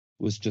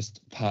was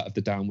just part of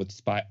the downward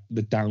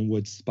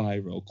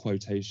spiral,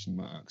 quotation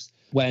marks.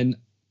 When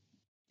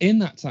in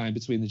that time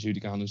between the Judy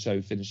Garland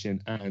show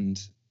finishing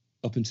and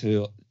up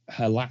until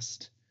her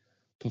last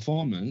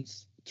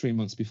performance, 3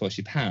 months before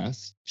she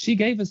passed, she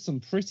gave us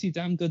some pretty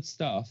damn good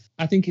stuff.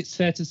 I think it's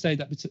fair to say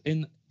that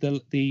in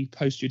the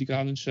post-Judy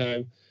Garland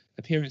show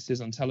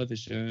appearances on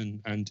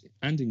television and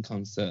in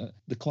concert,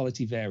 the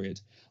quality varied.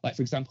 Like,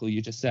 for example,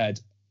 you just said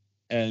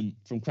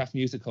from Craft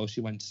Music Hall, she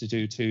went to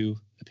do 2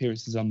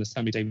 appearances on the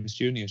Sammy Davis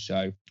Jr.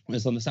 show.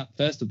 Whereas on the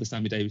first of the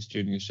Sammy Davis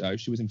Jr. show,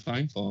 she was in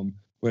fine form.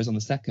 Whereas on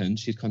the second,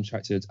 she'd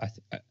contracted,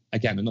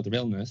 again, another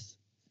illness.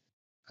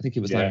 I think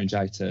it was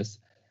laryngitis.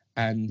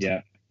 And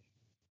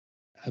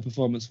her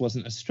performance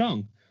wasn't as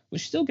strong, but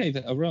she still gave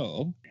it a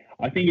roll.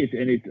 I think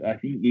I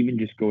think even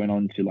just going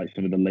on to like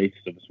some of the later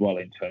stuff as well,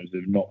 in terms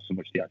of not so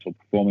much the actual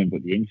performing,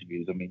 but the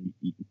interviews. I mean,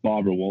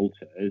 Barbara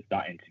Walters,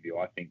 that interview,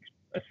 I think,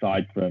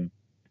 aside from,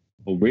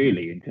 well,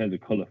 really, in terms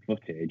of colour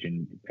footage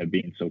and her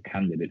being so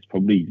candid, it's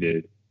probably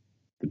the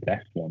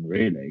best one,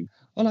 really.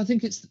 Well, I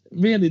think it's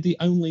really the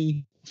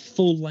only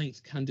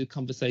full-length candid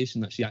conversation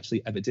that she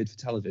actually ever did for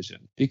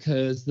television,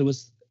 because there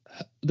was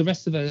the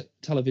rest of her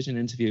television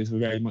interviews were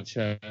very much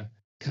a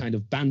kind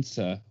of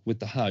banter with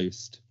the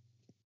host.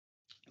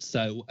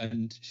 So,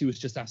 and she was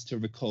just asked to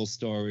recall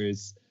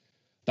stories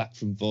back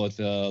from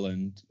vaudeville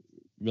and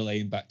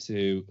relating back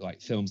to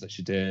like films that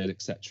she did,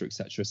 etc.,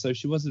 etc. So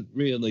she wasn't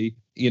really,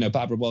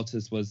 Barbara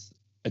Walters was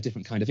a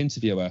different kind of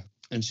interviewer,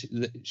 and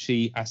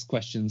she asked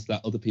questions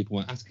that other people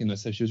weren't asking her.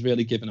 So she was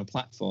really given a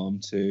platform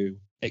to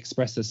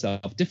express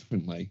herself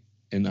differently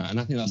in that. And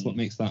I think that's what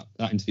makes that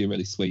interview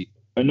really sweet.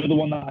 Another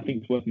one that I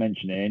think is worth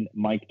mentioning,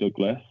 Mike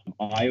Douglas.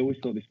 I always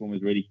thought this one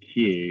was really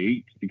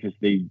cute because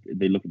they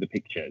look at the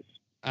pictures.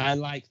 I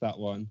like that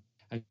one.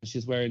 And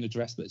she's wearing a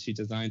dress that she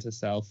designed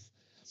herself,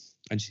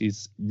 and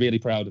she's really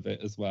proud of it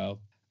as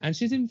well. And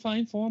she's in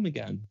fine form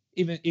again.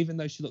 Even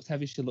though she looks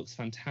heavy, she looks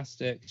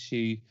fantastic.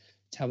 She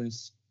telling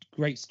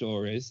great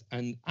stories.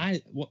 And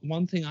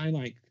one thing I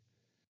like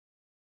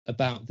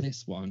about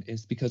this one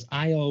is because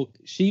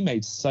she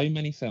made so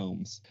many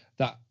films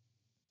that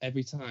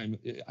every time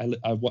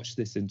I watch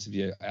this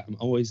interview, I'm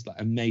always like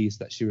amazed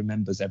that she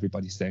remembers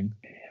everybody sing.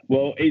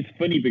 Well, it's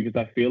funny because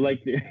I feel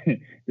like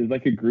there's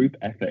like a group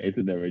effort,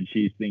 isn't there? And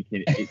she's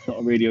thinking, it's not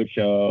a radio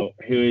show.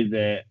 Who is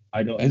it?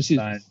 I don't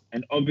understand.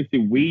 And obviously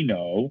we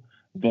know,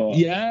 but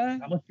yeah,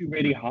 that must be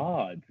really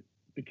hard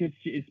because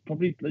it's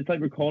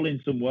like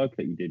recalling some work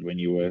that you did when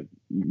you were,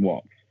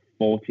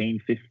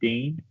 14,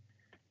 15?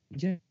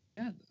 Yeah.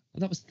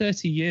 That was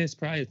 30 years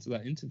prior to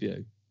that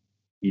interview.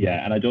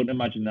 Yeah, and I don't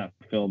imagine that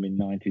film in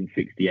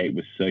 1968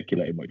 was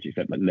circulating much,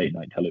 except like late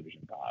night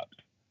television, perhaps.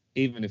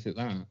 Even if it's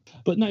that.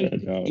 But no,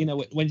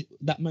 when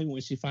that moment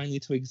when she finally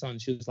twigs on,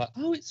 she was like,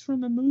 "Oh, it's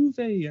from a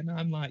movie," and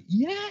I'm like,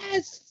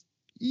 "Yes,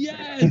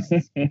 yes,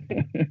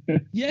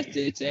 yes,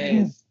 it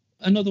is."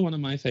 Another one of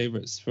my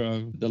favourites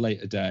from the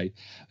later day.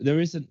 There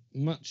isn't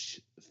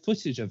much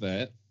footage of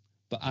it,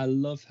 but I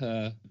love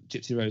her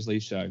Gypsy Rose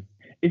Lee show.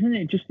 Isn't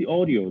it just the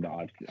audio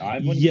that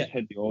I've only just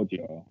heard the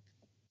audio?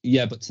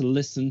 Yeah, but to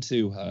listen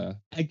to her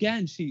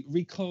again, she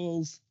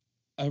recalls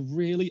a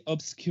really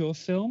obscure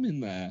film in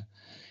there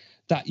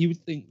that you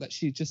would think that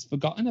she'd just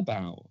forgotten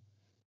about.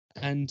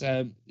 And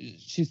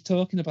she's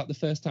talking about the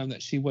first time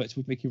that she worked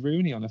with Mickey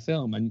Rooney on a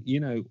film. And,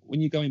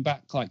 when you're going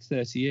back like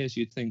 30 years,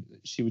 you'd think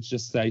that she would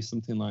just say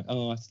something like,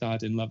 "Oh, I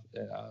starred in Love."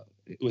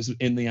 It was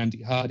in the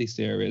Andy Hardy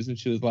series. And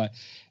she was like,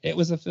 "It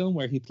was a film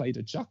where he played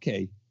a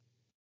jockey."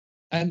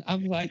 And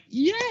I'm like,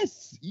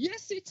 yes,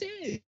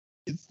 it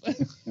is.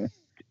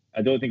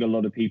 I don't think a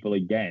lot of people,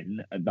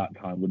 again, at that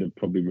time would have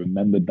probably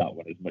remembered that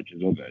one as much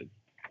as others.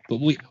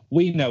 But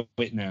we know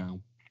it now.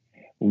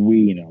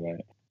 We know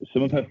it.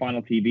 Some of her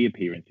final TV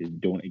appearances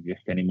don't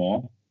exist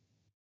anymore.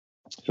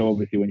 So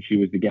obviously when she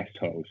was the guest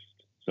host,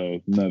 so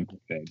Merv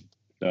Griffin.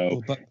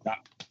 So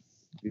that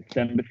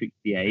December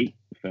 68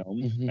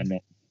 filmed and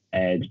then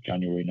aired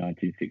January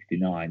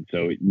 1969.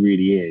 So it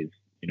really is,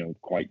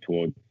 quite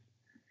towards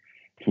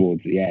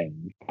the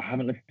end. I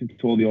haven't listened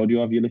to all the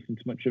audio. Have you listened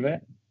to much of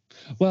it?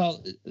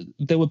 Well,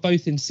 they were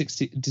both in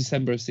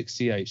December of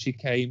 68. She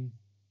came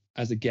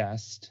as a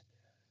guest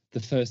the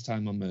first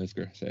time on Merv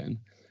Griffin,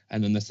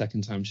 and then the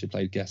second time she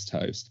played guest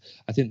host.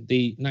 I think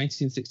the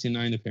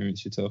 1969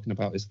 appearance you're talking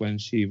about is when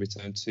she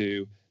returned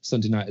to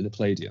Sunday Night at the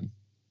Palladium.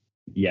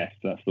 Yes,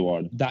 that's the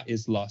one. That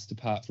is lost,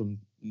 apart from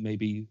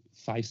maybe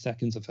 5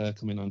 seconds of her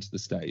coming onto the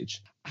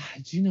stage.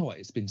 Do you know what?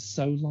 It's been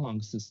so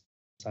long since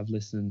I've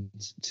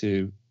listened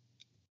to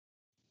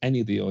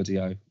any of the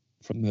audio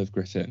from Merv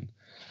Griffin.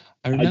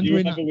 I do you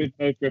remember with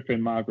Merv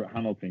Griffin, Margaret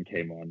Hamilton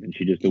came on and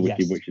she did the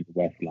Wicked Witch of the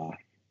West laugh?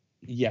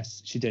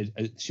 Yes, she did.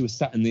 She was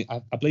sat in the.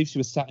 I believe she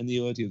was sat in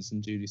the audience,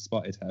 and Judy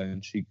spotted her,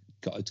 and she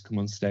got her to come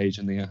on stage,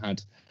 and they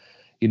had,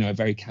 a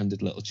very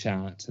candid little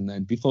chat. And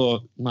then before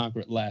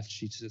Margaret left,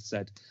 she just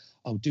said,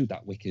 "Oh, do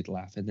that wicked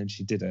laugh," and then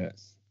she did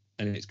it,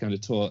 and it's kind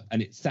of taught,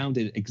 and it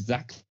sounded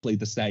exactly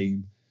the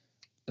same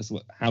as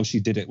how she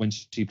did it when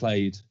she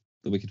played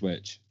the Wicked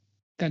Witch.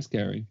 Kind of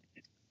scary.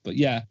 But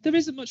yeah, there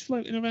isn't much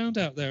floating around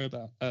out there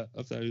about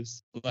of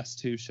those last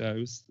two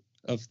shows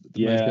of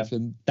the Merv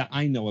Griffin that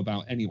I know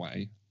about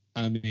anyway.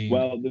 I mean,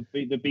 well,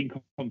 they've been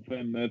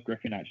confirmed. Merv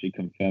Griffin actually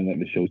confirmed that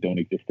the shows don't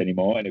exist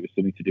anymore, and it was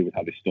something to do with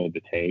how they stored the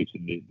tapes,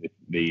 and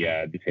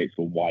the tapes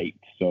were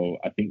wiped. So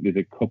I think there's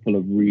a couple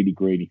of really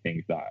grainy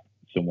things that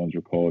someone's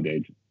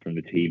recorded from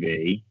the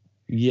TV.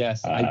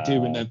 Yes, I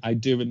do remember. I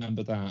do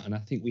remember that, and I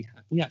think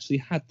we actually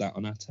had that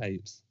on our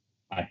tapes.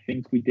 I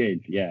think we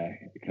did, yeah,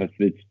 because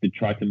they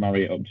tried to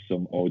marry it up to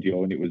some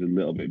audio, and it was a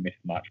little bit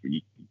mismatched, but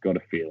you got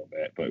a feel of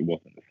it, but it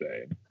wasn't the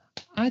same.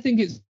 I think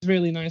it's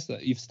really nice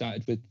that you've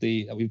started with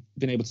we've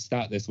been able to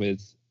start this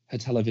with her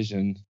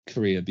television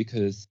career,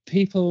 because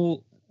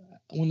people,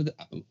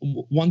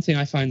 one thing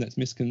I find that's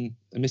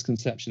a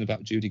misconception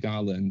about Judy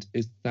Garland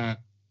is that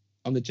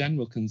on the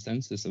general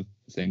consensus of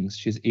things,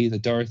 she's either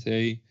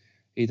Dorothy,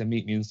 either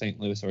Meet Me in St.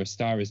 Louis, or A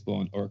Star Is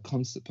Born, or a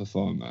concert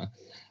performer.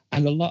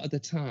 And a lot of the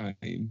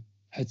time,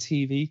 her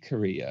TV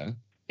career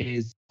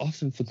is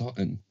often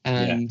forgotten.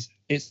 And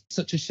it's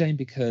such a shame,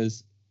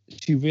 because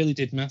she really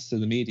did master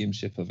the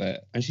mediumship of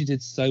it. And she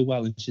did so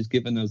well. And she's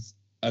given us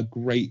a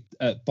great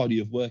body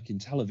of work in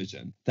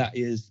television that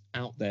is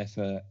out there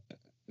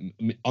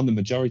on the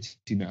majority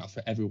now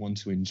for everyone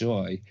to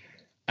enjoy.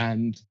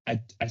 And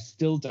I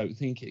still don't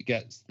think it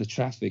gets the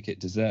traffic it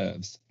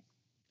deserves.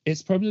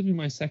 It's probably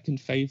my second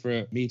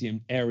favourite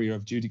medium area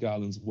of Judy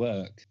Garland's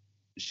work.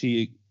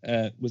 She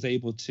was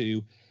able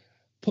to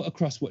put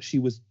across what she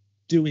was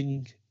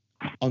doing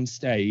on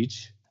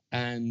stage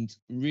and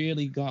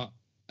really got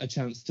a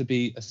chance to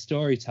be a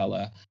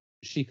storyteller.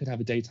 She could have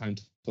a daytime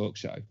talk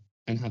show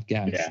and have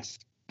guests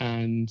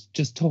and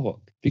just talk,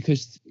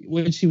 because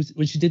when she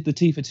did the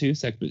Tea for Two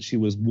segment, she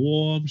was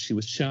warm, she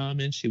was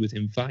charming, she was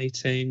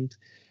inviting,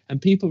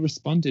 and people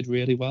responded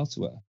really well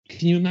to her.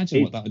 Can you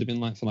imagine what that would have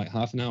been like for like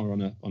half an hour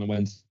on a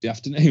Wednesday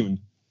afternoon?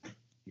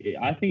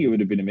 I think it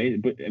would have been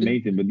amazing. But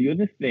the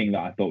other thing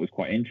that I thought was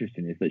quite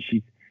interesting is that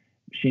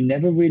she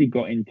never really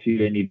got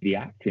into any of the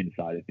acting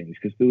side of things,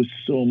 because there was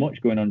so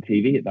much going on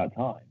TV at that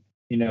time.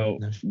 You know,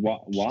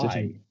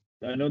 why?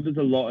 I know there's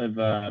a lot of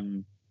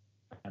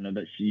I know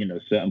that she,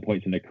 certain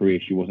points in her career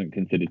she wasn't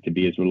considered to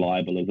be as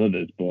reliable as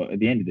others, but at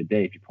the end of the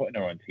day, if you're putting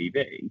her on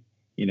TV,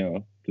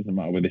 doesn't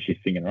matter whether she's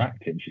singing or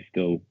acting,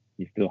 you're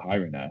still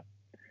hiring her.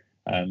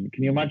 Can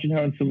you imagine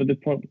her on some of the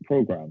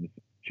programs?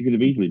 She could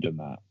have easily done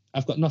that.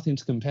 I've got nothing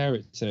to compare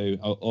it to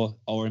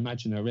or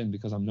imagine her in,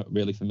 because I'm not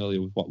really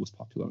familiar with what was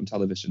popular on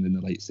television in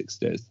the late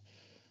 60s.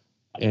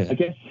 Yeah. I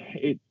guess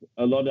it's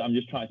a lot of, I'm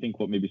just trying to think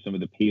what maybe some of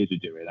the peers are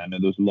doing. I know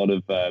there's a lot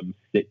of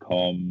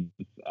sitcoms,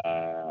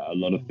 a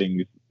lot of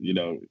things, can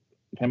you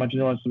imagine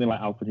her on something like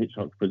Alfred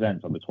Hitchcock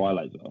Presents on the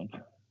Twilight Zone?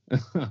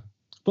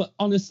 But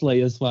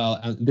honestly as well,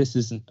 and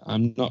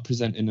I'm not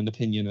presenting an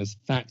opinion as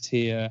fact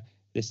here,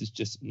 this is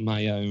just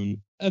my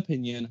own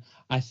opinion.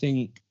 I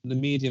think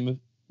the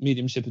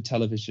mediumship of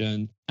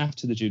television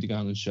after the Judy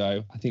Garland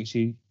show, I think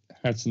she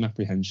had some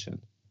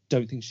apprehension.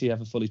 Don't think she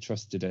ever fully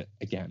trusted it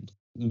again.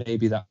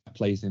 Maybe that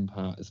plays in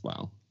part as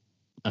well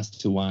as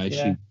to why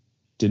she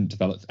didn't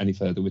develop any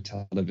further with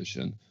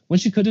television when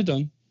she could have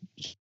done.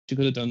 She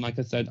could have done, like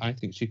I said, I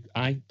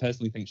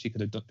personally think she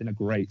could have been a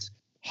great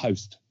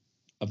host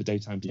of a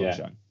daytime talk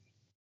show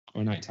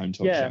or a nighttime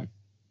talk show.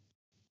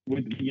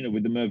 With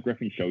the Merv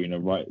Griffin show,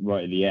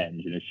 right at the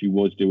end, she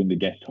was doing the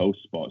guest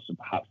host spot, so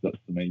perhaps that's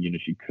something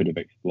she could have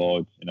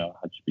explored,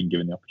 had she been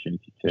given the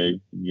opportunity to.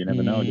 You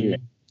never know, do you?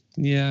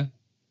 Yeah,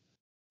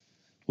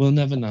 we'll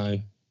never know.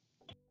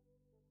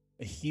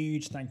 A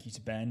huge thank you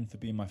to Ben for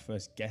being my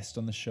first guest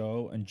on the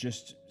show and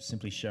just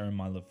simply sharing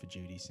my love for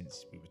Judy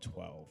since we were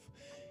 12.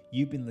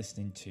 You've been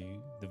listening to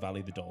the Valley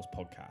of the Dolls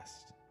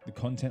podcast. The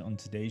content on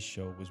today's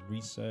show was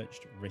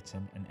researched,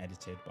 written, and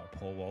edited by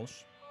Paul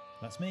Walsh.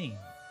 That's me.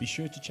 Be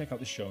sure to check out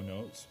the show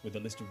notes with a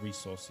list of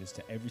resources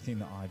to everything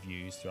that I've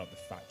used throughout the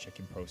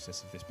fact-checking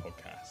process of this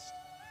podcast.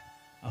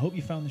 I hope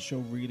you found the show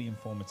really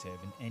informative,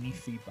 and any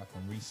feedback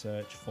on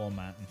research,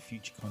 format, and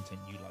future content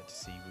you'd like to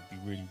see would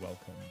be really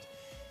welcomed.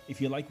 If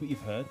you like what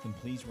you've heard, then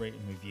please rate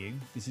and review.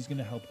 This is going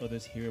to help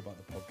others hear about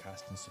the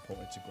podcast and support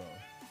it to grow.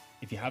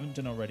 If you haven't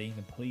done already,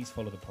 then please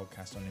follow the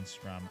podcast on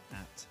Instagram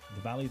at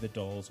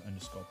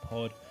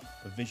 @thevalleyofthedolls_pod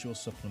for visual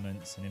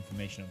supplements and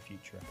information on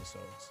future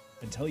episodes.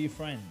 And tell your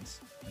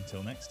friends.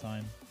 Until next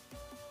time.